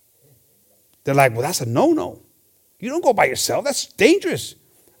myself. They're like, well, that's a no-no. You don't go by yourself. That's dangerous.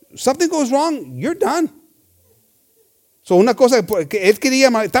 Something goes wrong, you're done. So una cosa que él quería,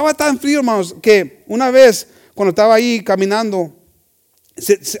 estaba tan frío, hermanos, que una vez cuando estaba ahí caminando,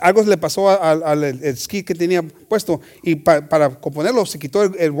 algo le pasó al esquí que tenía puesto y para componerlo se quitó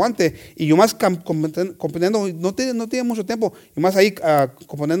el guante y yo más componiendo, no tenía mucho tiempo, y más ahí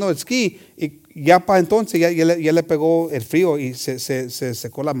componiendo el esquí y ya para entonces ya le pegó el frío y se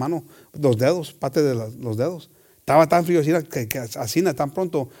secó la mano, los dedos, parte de los dedos. Estaba tan frío que así tan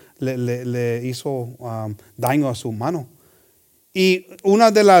pronto le hizo daño a su mano. Y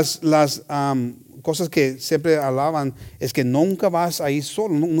una de las cosas que siempre hablaban es que nunca vas ahí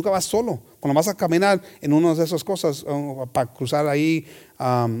solo, nunca vas solo. Cuando vas a caminar en una de esas cosas, para cruzar ahí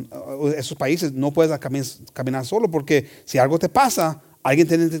esos países, no puedes caminar solo porque si algo te pasa, alguien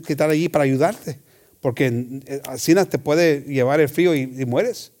tiene que estar allí para ayudarte. Porque así te puede llevar el frío y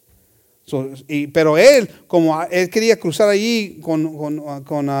mueres. Pero él, como él quería cruzar allí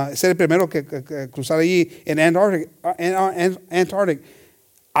ser el primero que cruzar allí en Antarctic,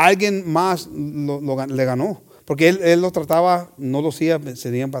 alguien más le ganó. Porque él lo trataba, no lo hacía,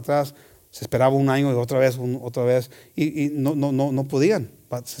 se iban para atrás, se esperaba un año y otra vez, y no podían.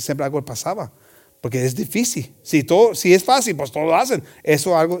 Siempre algo pasaba. Porque es difícil. Si es fácil, pues todos lo hacen.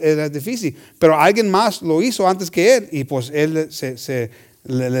 Eso algo era difícil. Pero alguien más lo hizo antes que él, y pues él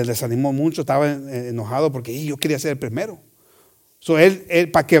le desanimó mucho, estaba enojado porque yo quería ser el primero.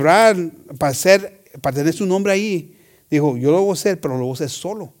 Él para quebrar, para tener su nombre ahí, dijo, yo lo voy a hacer, pero lo voy a hacer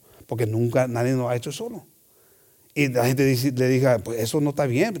solo, porque nunca nadie lo ha hecho solo. Y la gente le diga, pues eso no está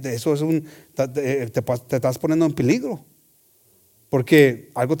bien, eso es te estás poniendo en peligro, porque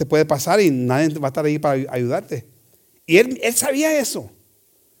algo te puede pasar y nadie va a estar ahí para ayudarte. Y él sabía eso.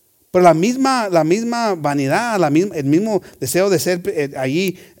 Pero la misma vanidad, el mismo deseo de ser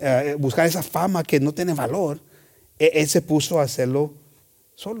allí, buscar esa fama que no tiene valor, él se puso a hacerlo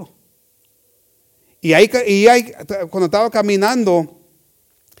solo. Y cuando estaba caminando,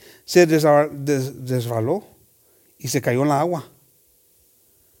 se resbaló y se cayó en la agua.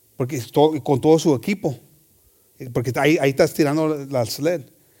 Porque con todo su equipo. Porque ahí estás tirando la sled.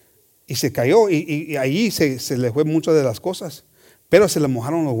 Y se cayó y allí se le fue muchas de las cosas. Pero se le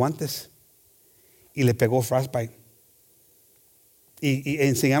mojaron los guantes y le pegó frostbite. Y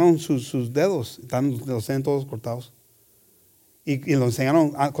enseñaron sus dedos, los tienen todos cortados. Y lo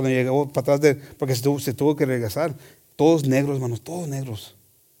enseñaron cuando llegó para atrás porque se tuvo que regresar. Todos negros, hermanos, todos negros.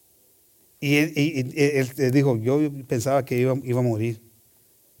 Y él dijo, yo pensaba que iba a morir.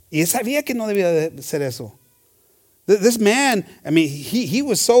 Y él sabía que no debía de ser eso. This man, I mean, he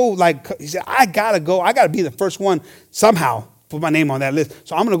was so like, he said, I gotta go. I gotta be the first one somehow. Put my name on that list.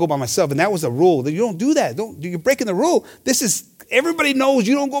 So I'm going to go by myself. And that was a rule. You don't do that. You're breaking the rule. Everybody knows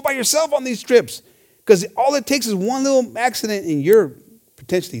you don't go by yourself on these trips. Because all it takes is one little accident and you're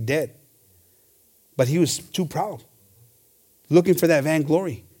potentially dead. But he was too proud. Looking for that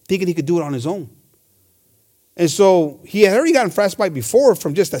vainglory. Thinking he could do it on his own. And so he had already gotten frostbite before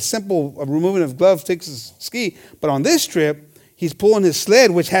from just a simple removing of gloves, takes his ski. But on this trip, he's pulling his sled,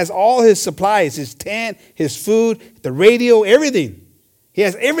 which has all his supplies, his tent, his food, the radio, everything. He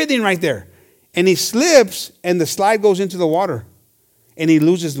has everything right there. And he slips, and the slide goes into the water. And he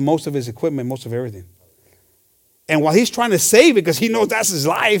loses most of his equipment, most of everything. And while he's trying to save it, because he knows that's his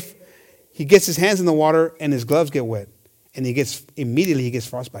life, he gets his hands in the water, and his gloves get wet. And immediately he gets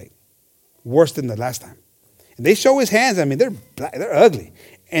frostbite. Worse than the last time. And they show his hands. I mean, they're ugly.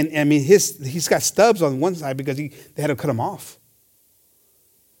 And I mean, he's got stubs on one side because they had to cut him off.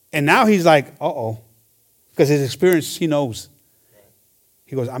 And now he's like, uh-oh. Because his experience, he knows.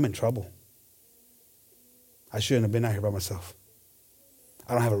 He goes, I'm in trouble. I shouldn't have been out here by myself.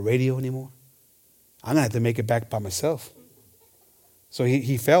 I don't have a radio anymore. I'm going to have to make it back by myself. So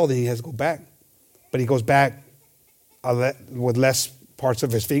he failed and he has to go back. But he goes back with less parts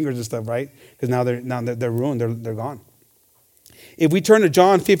of his fingers and stuff, right? Because now they're ruined. They're gone. If we turn to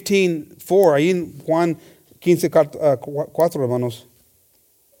John 15:4, ahí en Juan 15:4, hermanos.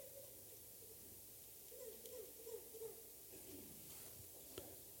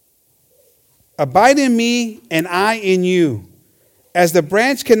 Abide in me and I in you, as the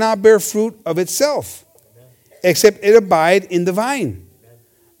branch cannot bear fruit of itself, except it abide in the vine.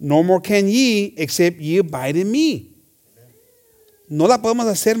 No more can ye, except ye abide in me. No la podemos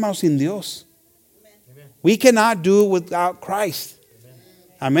hacer, hermanos, sin Dios. We cannot do it without Christ.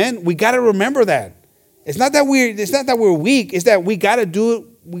 Amen. We got to remember that. It's not that we're weak. It's that we got to do it.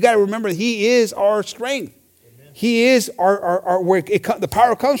 We got to remember He is our strength. Amen. He is our where the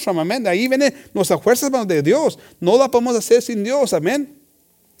power comes from. Amen. De ahí viene nuestras fuerzas de Dios. No la podemos hacer sin Dios. Amen.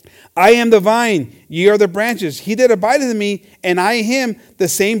 I am the vine, ye are the branches. He that abideth in me, and I in him, the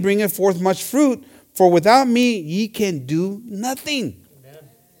same bringeth forth much fruit. For without me, ye can do nothing. Amen.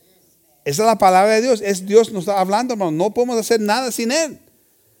 Esa es la palabra de Dios. Es Dios nos está hablando, hermano. No podemos hacer nada sin Él.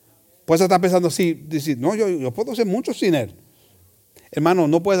 Pues está pensando así, decir, no, yo puedo hacer mucho sin Él. Hermano,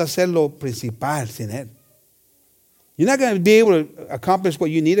 no puedes hacer lo principal sin Él. You're not going to be able to accomplish what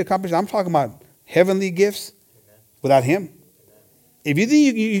you need to accomplish. I'm talking about heavenly gifts without Him. If you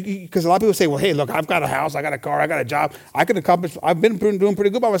think because a lot of people say, well, hey, look, I've got a house, I got a car, I got a job, I can accomplish, I've been doing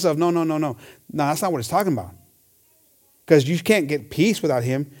pretty good by myself. No. No, that's not what it's talking about. Because you can't get peace without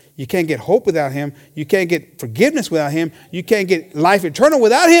Him. You can't get hope without Him. You can't get forgiveness without Him. You can't get life eternal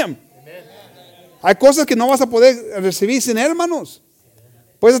without Him. Amen. Hay cosas que no vas a poder recibir sin Él, hermanos.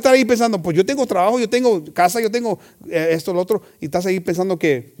 Puedes estar ahí pensando, pues yo tengo trabajo, yo tengo casa, yo tengo esto, lo otro, y estás ahí pensando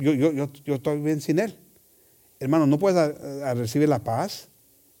que yo estoy bien sin Él. Hermano, no puedes recibir la paz,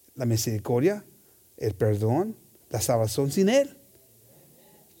 la misericordia, el perdón, la salvación sin Él.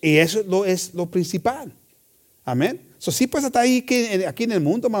 Y eso es lo principal. Amén. So, sí, pues está ahí aquí en el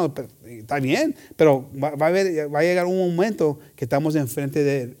mundo, hermano, está bien, pero va a llegar un momento que estamos enfrente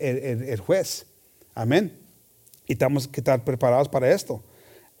del juez. Amén. Y tenemos que estar preparados para esto.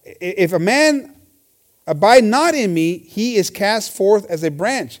 If a man abide not in me, he is cast forth as a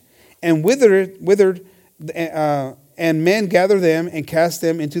branch, and withered, and men gather them and cast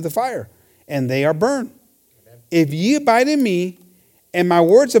them into the fire, and they are burned. Amen. If ye abide in me, and my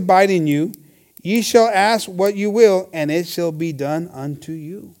words abide in you, ye shall ask what you will, and it shall be done unto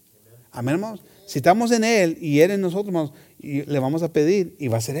you. Amén, hermanos. Si estamos en Él y Él en nosotros, hermanos, y le vamos a pedir y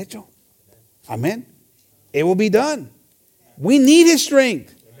va a ser hecho. Amén. It will be done. We need His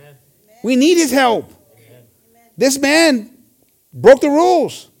strength. Amen. We need His help. Amen. This man broke the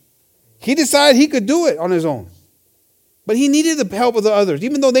rules. He decided he could do it on his own. But he needed the help of the others,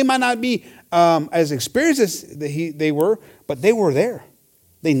 even though they might not be as experienced as they were, but they were there.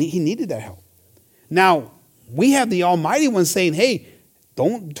 He needed that help. Now, we have the Almighty One saying, hey,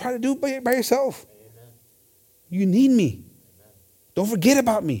 don't try to do it by yourself. Amen. You need me. Amen. Don't forget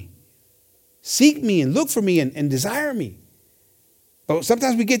about me. Seek me and look for me and desire me. But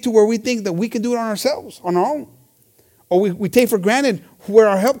sometimes we get to where we think that we can do it on ourselves, on our own. Or we take for granted where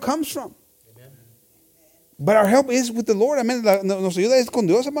our help comes from. Amen. But our help is with the Lord. Amén. Nuestra ayuda es con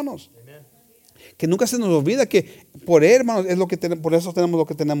Dios, hermanos. Amen. Que nunca se nos olvida que por Él, hermanos, es lo que por eso tenemos lo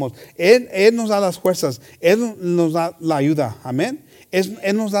que tenemos. Él nos da las fuerzas. Él nos da la ayuda. Amén.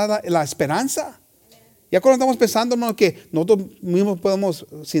 Él nos da la esperanza. Ya cuando estamos pensando, hermanos, que nosotros mismos podemos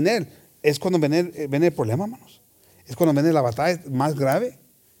sin Él, es cuando viene el problema, hermanos. Es cuando viene la batalla más grave.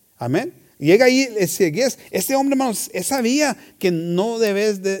 Amén. Llega ahí el ceguez. Este hombre, hermanos, él sabía que no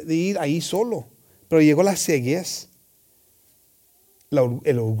debes de ir ahí solo. Pero llegó la ceguez,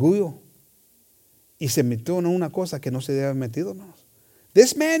 el orgullo. Y se metió en una cosa que no se debe haber metido, hermanos.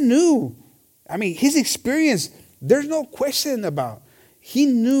 This man knew. I mean, his experience, there's no question about. He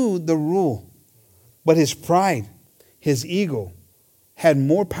knew the rule. But his pride, his ego, had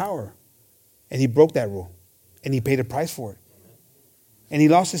more power. And he broke that rule. And he paid a price for it. And he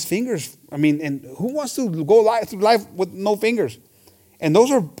lost his fingers. I mean, and who wants to go through life with no fingers? And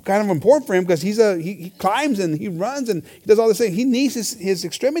those are kind of important for him because he climbs and he runs and he does all this thing. He needs his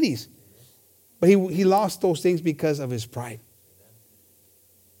extremities. But he lost those things because of his pride.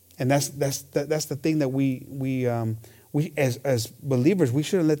 And that's the thing that we as believers, we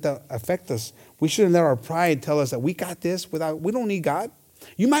shouldn't let that affect us. We shouldn't let our pride tell us that we got this we don't need God.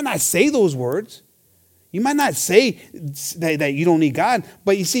 You might not say those words. You might not say that you don't need God.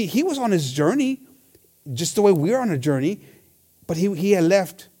 But you see, he was on his journey just the way we're on a journey. But he had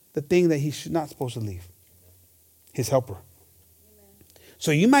left the thing that he's not supposed to leave. His helper. Amen.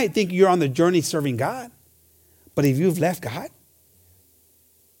 So you might think you're on the journey serving God. But if you've left God,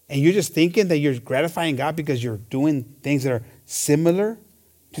 and you're just thinking that you're gratifying God because you're doing things that are similar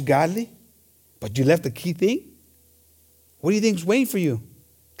to godly, but you left the key thing, what do you think is waiting for you?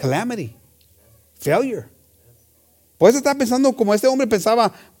 Calamity. Failure. Por eso está pensando como este hombre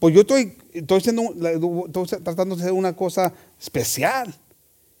pensaba, pues yo estoy tratando de hacer una cosa especial.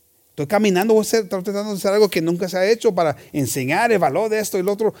 Estoy caminando, tratando de hacer algo que nunca se ha hecho para enseñar el valor de esto y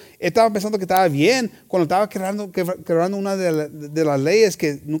lo otro. Él estaba pensando que estaba bien cuando estaba quebrando una de las leyes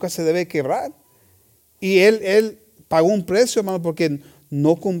que nunca se debe quebrar. Y él pagó un precio, hermano, porque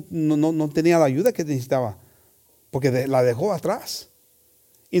no tenía la ayuda que necesitaba. Porque la dejó atrás.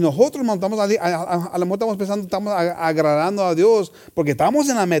 Y nosotros, hermano, a lo mejor estamos pensando, estamos agradando a Dios, porque estamos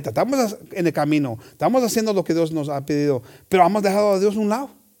en la meta, estamos en el camino, estamos haciendo lo que Dios nos ha pedido, pero hemos dejado a Dios a un lado.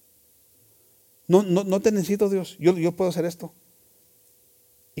 No te necesito, Dios, yo puedo hacer esto.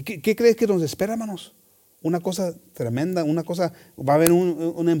 ¿Y qué crees que nos espera, hermanos? Una cosa tremenda, va a haber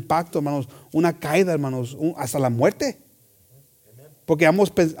un impacto, hermanos, una caída, hermanos, hasta la muerte. Porque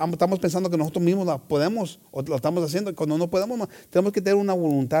estamos pensando que nosotros mismos la podemos o lo estamos haciendo. Cuando no podemos, tenemos que tener una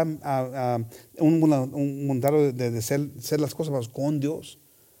voluntad, un voluntario de hacer las cosas con Dios,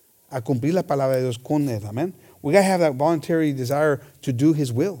 a cumplir la palabra de Dios con Él. Amén. We got to have that voluntary desire to do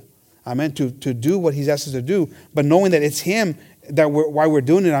His will. Amen. To do what He's asked us to do, but knowing that it's Him why we're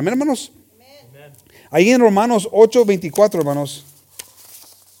doing it. Amén, hermanos. Amen. Ahí en Romanos 8:24, hermanos.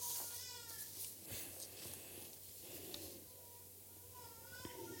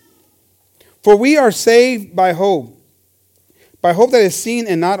 For we are saved by hope that is seen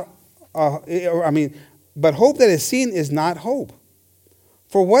and not, but hope that is seen is not hope.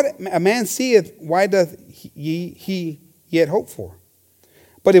 For what a man seeth, why doth he yet hope for?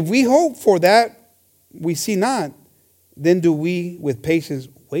 But if we hope for that we see not, then do we with patience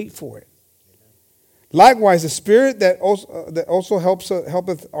wait for it. Likewise, the Spirit that also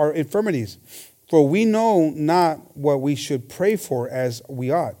helpeth our infirmities. For we know not what we should pray for as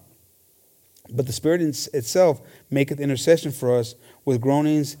we ought. But the Spirit itself maketh intercession for us with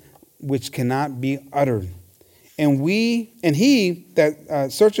groanings which cannot be uttered. And he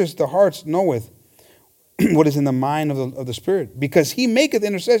that searcheth the hearts knoweth what is in the mind of the Spirit, because he maketh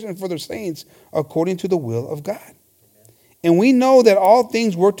intercession for the saints according to the will of God. And we know that all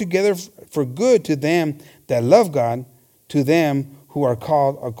things work together for good to them that love God, to them who are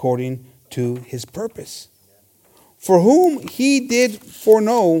called according to his purpose. For whom he did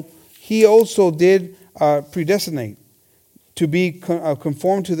foreknow, he also did predestinate to be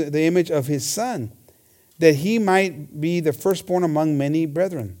conformed to the image of his Son, that he might be the firstborn among many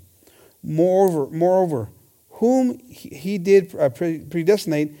brethren. Moreover, whom he did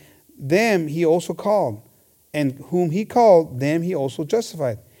predestinate, them he also called. And whom he called, them he also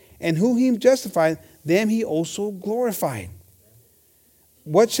justified. And whom he justified, them he also glorified.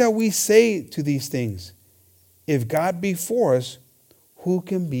 What shall we say to these things? If God be for us, who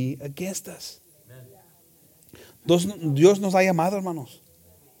can be against us? Dios nos ha llamado, hermanos.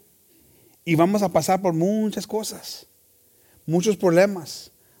 Y vamos a pasar por muchas cosas, muchos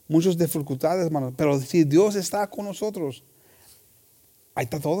problemas, muchas dificultades, hermanos. Pero si Dios está con nosotros, ahí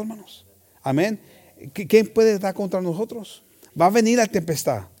está todo, hermanos. Amén. ¿Quién puede estar contra nosotros? Va a venir la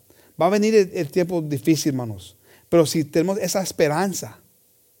tempestad. Va a venir el tiempo difícil, hermanos. Pero si tenemos esa esperanza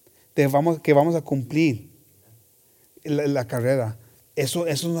que vamos a cumplir la carrera, eso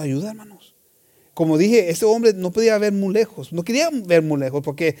nos ayuda, hermanos. Como dije, este hombre no podía ver muy lejos. No quería ver muy lejos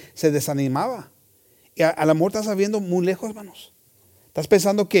porque se desanimaba. Y a lo mejor estás viendo muy lejos, hermanos. Estás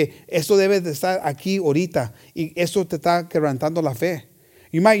pensando que esto debe de estar aquí ahorita. Y esto te está quebrantando la fe.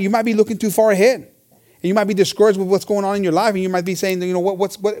 You might be looking too far ahead. And you might be discouraged with what's going on in your life. And you might be saying, you know,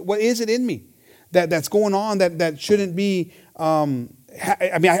 what is it in me that's going on that shouldn't be,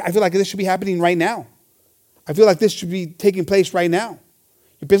 I feel like this should be happening right now. I feel like this should be taking place right now.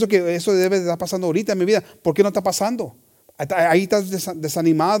 Yo pienso que eso debe de estar pasando ahorita en mi vida. ¿Por qué no está pasando? Ahí estás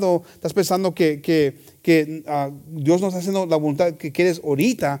desanimado. Estás pensando que Dios no está haciendo la voluntad que quieres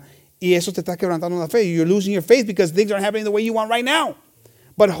ahorita. Y eso te está quebrantando la fe. You're losing your faith because things aren't happening the way you want right now.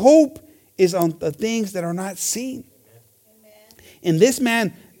 But hope is on the things that are not seen. Amen. And this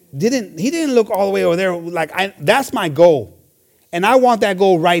man didn't look all the way over there like, that's my goal. And I want that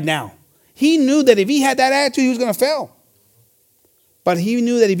goal right now. He knew that if he had that attitude, he was going to fail. But he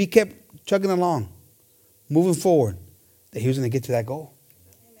knew that if he kept chugging along, moving forward, that he was going to get to that goal.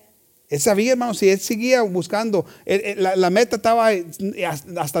 Amen. Él sabía, hermano, si él seguía buscando, la meta estaba,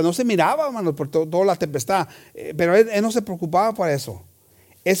 hasta no se miraba, hermano, por toda la tempestad. Pero él no se preocupaba por eso.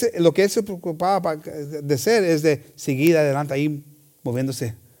 Lo que él se preocupaba de ser es de seguir adelante, ahí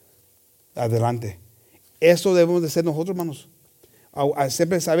moviéndose adelante. Eso debemos de ser nosotros, hermanos. A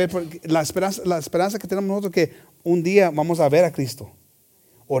siempre saber, la esperanza que tenemos nosotros, que un día vamos a ver a Cristo.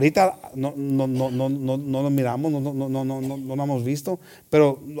 Ahorita no lo miramos, no lo hemos visto,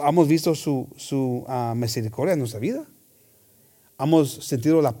 pero hemos visto su misericordia en nuestra vida. Hemos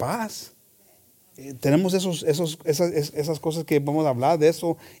sentido la paz. Tenemos esas cosas que vamos a hablar de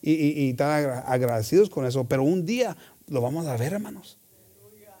eso y estar agradecidos con eso, pero un día lo vamos a ver, hermanos.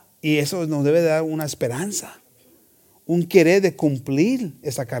 Y eso nos debe dar una esperanza. Un querer de cumplir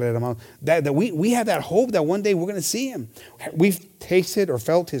esta carrera, hermano. That we have that hope that one day we're going to see him. We've tasted or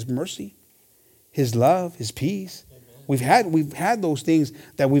felt his mercy, his love, his peace. Amen. We've had those things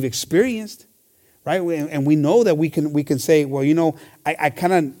that we've experienced, right? And we know that we can say, well, you know, I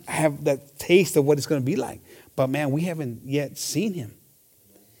kind of have that taste of what it's going to be like. But man, we haven't yet seen him.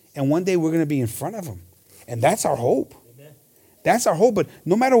 And one day we're going to be in front of him. And that's our hope. Amen. That's our hope. But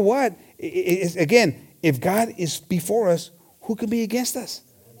no matter what, again, if God is before us, who can be against us?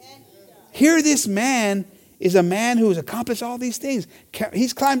 Amen. Here, this man is a man who has accomplished all these things.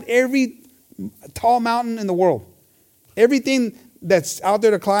 He's climbed every tall mountain in the world. Everything that's out there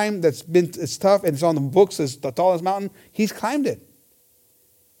to climb, it's tough, and it's on the books as the tallest mountain, he's climbed it.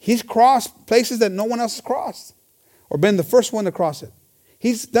 He's crossed places that no one else has crossed, or been the first one to cross it.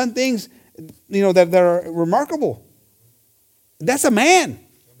 He's done things, you know, that are remarkable. That's a man.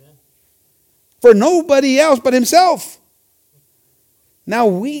 For nobody else but himself. Now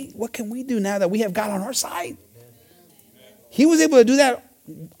what can we do now that we have God on our side? He was able to do that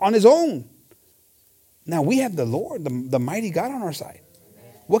on his own. Now we have the Lord, the mighty God on our side.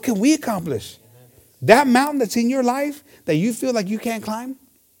 What can we accomplish? That mountain that's in your life that you feel like you can't climb,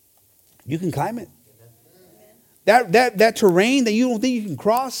 you can climb it. That terrain that you don't think you can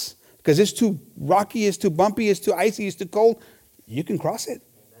cross because it's too rocky, it's too bumpy, it's too icy, it's too cold, you can cross it.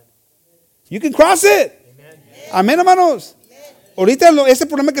 You can cross it. Amén, hermanos. Ahorita ese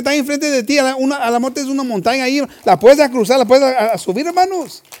problema que está enfrente de ti, a la muerte es una montaña ahí, la puedes cruzar, la puedes subir,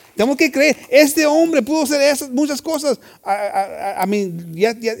 hermanos. Tenemos que creer, este hombre pudo hacer muchas cosas.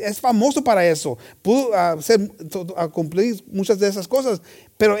 Ya es famoso para eso. Pudo cumplir muchas de esas cosas,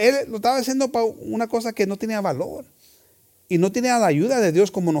 pero él lo estaba haciendo para una cosa que no tenía valor. Y no tenía la ayuda de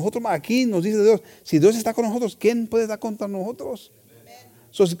Dios como nosotros. Aquí nos dice Dios, si Dios está con nosotros, ¿quién puede estar contra nosotros?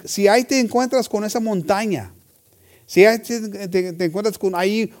 So, si ahí te encuentras con esa montaña, si ahí te encuentras con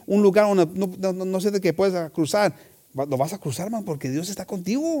ahí un lugar donde no sé de qué puedes cruzar, lo vas a cruzar, hermano, porque Dios está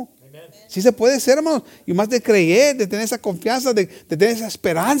contigo. Sí se puede ser, hermano. Y más de creer, de tener esa confianza, de tener esa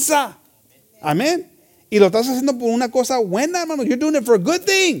esperanza. Amén. Y lo estás haciendo por una cosa buena, hermano. You're doing it for a good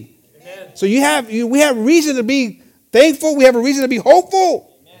thing. Amen. So we have reason to be thankful. We have a reason to be hopeful.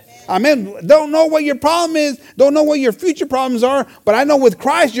 Amen. Don't know what your problem is. Don't know what your future problems are. But I know with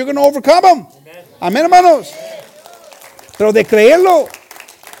Christ you're going to overcome them. Amén, hermanos. Pero de creerlo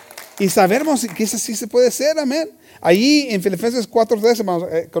y sabernos que eso sí se puede hacer. Amén. Allí en Filipenses 4:13,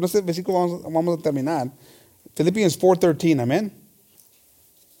 hermanos, con este versículo vamos a terminar. Philippians 4:13, amén.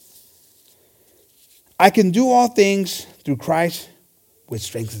 I can do all things through Christ which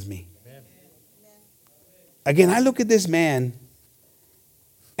strengthens me. Amen. Again, I look at this man,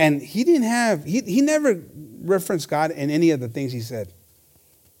 and he never referenced God in any of the things he said.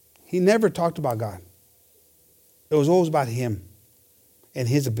 He never talked about God. It was always about him and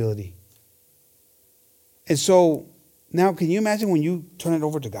his ability. And so, now can you imagine when you turn it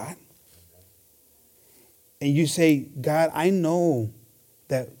over to God? And you say, God, I know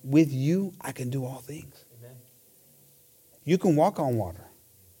that with you, I can do all things. Amen. You can walk on water.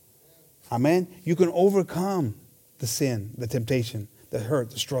 Amen. You can overcome the sin, the temptation, the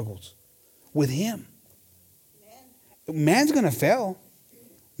hurt, the struggles with him. Amen. Man's going to fail.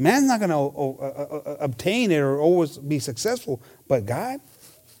 Man's not going to obtain it or always be successful. But God,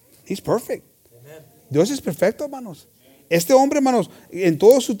 he's perfect. Amen. Dios es perfecto, hermanos. Este hombre, hermanos, en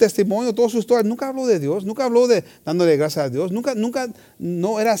todo su testimonio, toda su historia, nunca habló de Dios, nunca habló de dándole gracias a Dios, nunca,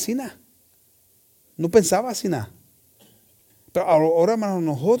 no era así nada. No pensaba así nada. Pero ahora, hermanos,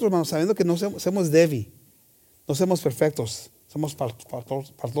 nosotros, hermanos, sabiendo que no somos débiles, no somos perfectos, somos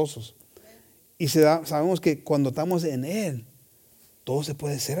faltosos. Y sabemos que cuando estamos en Él, todo se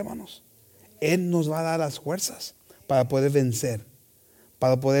puede hacer, hermanos. Él nos va a dar las fuerzas para poder vencer,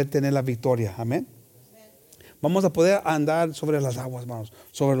 para poder tener la victoria. Amén. Vamos a poder andar sobre las aguas, hermanos,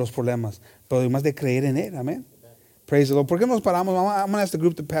 sobre los problemas, pero además de creer en Él. Amén. Praise the Lord. ¿Por qué nos paramos? I'm going to ask the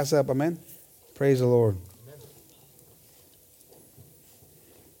group to pass up. Amén. Praise the Lord.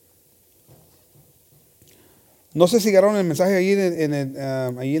 No sé si llegaron el mensaje ahí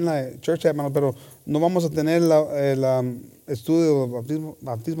ahí en la church, hermano, pero no vamos a tener el estudio de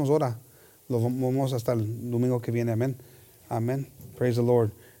bautismos ahora. Lo vamos hasta el domingo que viene. Amén. Amén. Praise the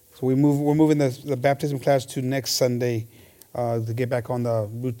Lord. So we're moving the baptism class to next Sunday to get back on the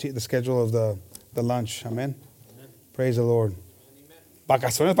routine, the schedule of the lunch. Amen. Praise the Lord.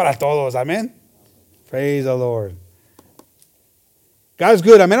 Vacaciones para todos. Amen. Praise the Lord. God is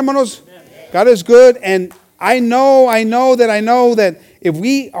good. Amen, hermanos. God is good, and I know that if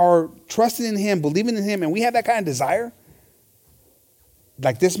we are trusting in Him, believing in Him, and we have that kind of desire,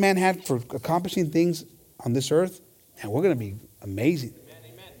 like this man had for accomplishing things on this earth, and we're going to be amazing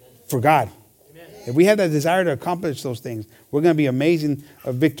for God. Amen. If we have that desire to accomplish those things, we're going to be amazing.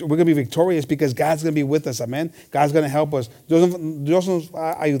 We're going to be victorious because God's going to be with us. Amen. God's going to help us. Dios nos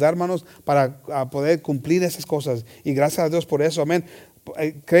va a ayudar, hermanos, para poder cumplir esas cosas. Y gracias a Dios por eso. Amén.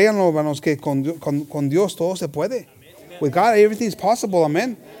 Créanlo, hermanos, que con Dios todo se puede. Amen. With God, everything is possible.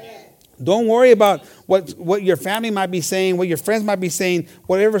 Amen. Don't worry about what your family might be saying, what your friends might be saying,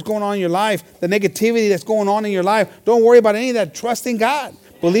 whatever's going on in your life, the negativity that's going on in your life. Don't worry about any of that. Trust in God.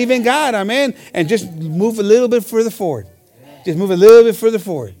 Believe in God, amen, and just move a little bit further forward. Just move a little bit further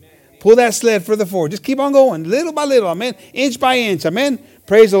forward. Pull that sled further forward. Just keep on going, little by little, amen, inch by inch, amen.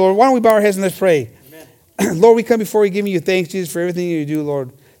 Praise the Lord. Why don't we bow our heads and let's pray. Lord, we come before you giving you thanks, Jesus, for everything you do,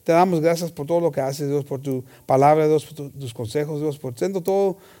 Lord. Te damos gracias por todo lo que haces, Dios, por tu palabra, Dios, por tus consejos, Dios, por siendo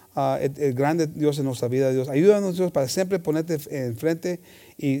todo el grande Dios en nuestra vida, Dios. Ayúdanos, Dios, para siempre ponerte enfrente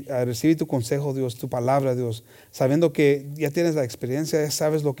y recibir tu consejo, Dios, tu palabra, Dios, sabiendo que ya tienes la experiencia, ya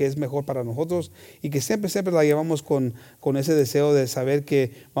sabes lo que es mejor para nosotros y que siempre la llevamos con ese deseo de saber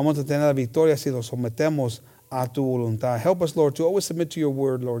que vamos a tener la victoria si nos sometemos a tu voluntad. Help us, Lord, to always submit to your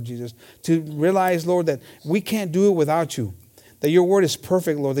word, Lord Jesus, to realize, Lord, that we can't do it without you. that your word is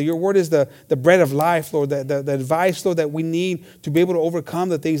perfect, Lord, that your word is the bread of life, Lord, the advice, Lord, that we need to be able to overcome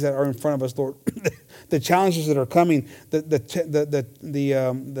the things that are in front of us, Lord, the challenges that are coming, the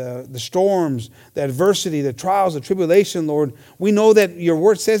storms, the adversity, the trials, the tribulation, Lord. We know that your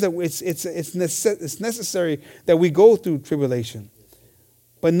word says that it's necessary that we go through tribulation.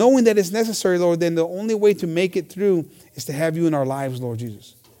 But knowing that it's necessary, Lord, then the only way to make it through is to have you in our lives, Lord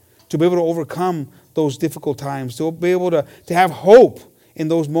Jesus. To be able to overcome those difficult times, to be able to have hope in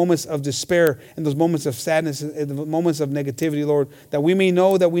those moments of despair, in those moments of sadness, in the moments of negativity, Lord, that we may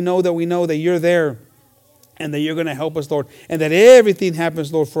know that you're there and that you're going to help us, Lord, and that everything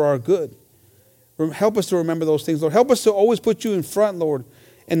happens, Lord, for our good. Help us to remember those things, Lord. Help us to always put you in front, Lord,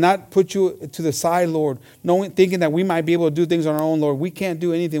 and not put you to the side, Lord, thinking that we might be able to do things on our own, Lord. We can't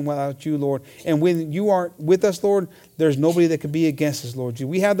do anything without you, Lord. And when you are with us, Lord, there's nobody that can be against us, Lord.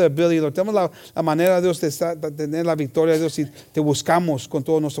 We have the ability, Lord. Tenemos la manera, Dios, de tener la victoria, Dios, si te buscamos con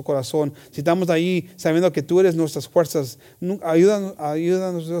todo nuestro corazón. Si estamos ahí sabiendo que tú eres nuestras fuerzas,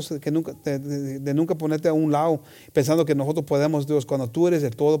 ayúdanos, Dios, de nunca ponerte a un lado pensando que nosotros podemos, Dios, cuando tú eres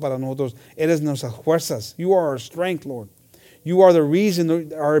el todo para nosotros. Eres nuestras fuerzas. You are our strength, Lord. You are the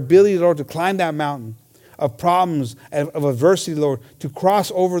reason, our ability, Lord, to climb that mountain of problems, of adversity, Lord, to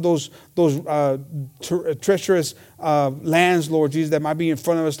cross over those treacherous lands, Lord Jesus, that might be in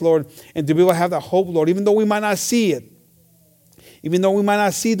front of us, Lord, and to be able to have that hope, Lord, even though we might not see it, even though we might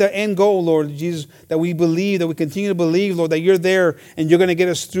not see the end goal, Lord Jesus, that we believe, that we continue to believe, Lord, that you're there and you're going to get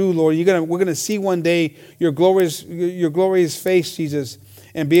us through, Lord. We're going to see one day your glorious face, Jesus,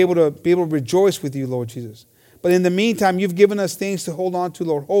 and be able to rejoice with you, Lord Jesus. But in the meantime, you've given us things to hold on to,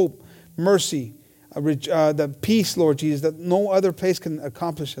 Lord. Hope, mercy, the peace, Lord Jesus, that no other place can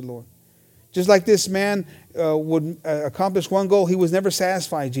accomplish it, Lord. Just like this man would accomplish one goal, he was never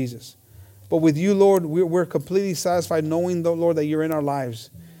satisfied, Jesus. But with you, Lord, we're completely satisfied knowing, Lord, that you're in our lives.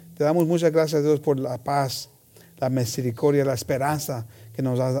 Te damos muchas gracias, Dios, por la paz, la misericordia, la esperanza que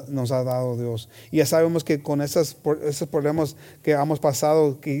nos ha dado, Dios. Y ya sabemos que con esos problemas que hemos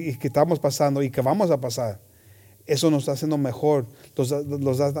pasado y que estamos pasando y que vamos a pasar, eso nos está haciendo mejor, nos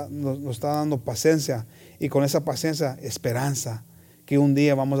está dando paciencia, y con esa paciencia, esperanza, que un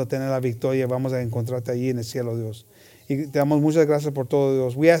día vamos a tener la victoria, vamos a encontrarte allí en el cielo, Dios. Y te damos muchas gracias por todo,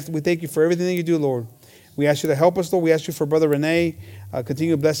 Dios. We thank you for everything that you do, Lord. We ask you to help us, Lord. We ask you for Brother Rene.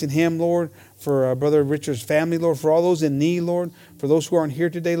 Continue blessing him, Lord. For Brother Richard's family, Lord. For all those in need, Lord. For those who aren't here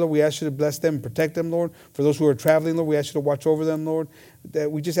today, Lord, we ask you to bless them and protect them, Lord. For those who are traveling, Lord, we ask you to watch over them, Lord.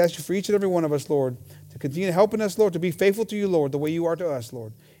 That we just ask you for each and every one of us, Lord, to continue helping us, Lord, to be faithful to you, Lord, the way you are to us,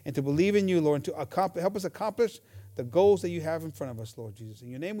 Lord. And to believe in you, Lord, and to help us accomplish the goals that you have in front of us, Lord Jesus. In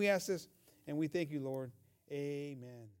your name we ask this, and we thank you, Lord. Amen.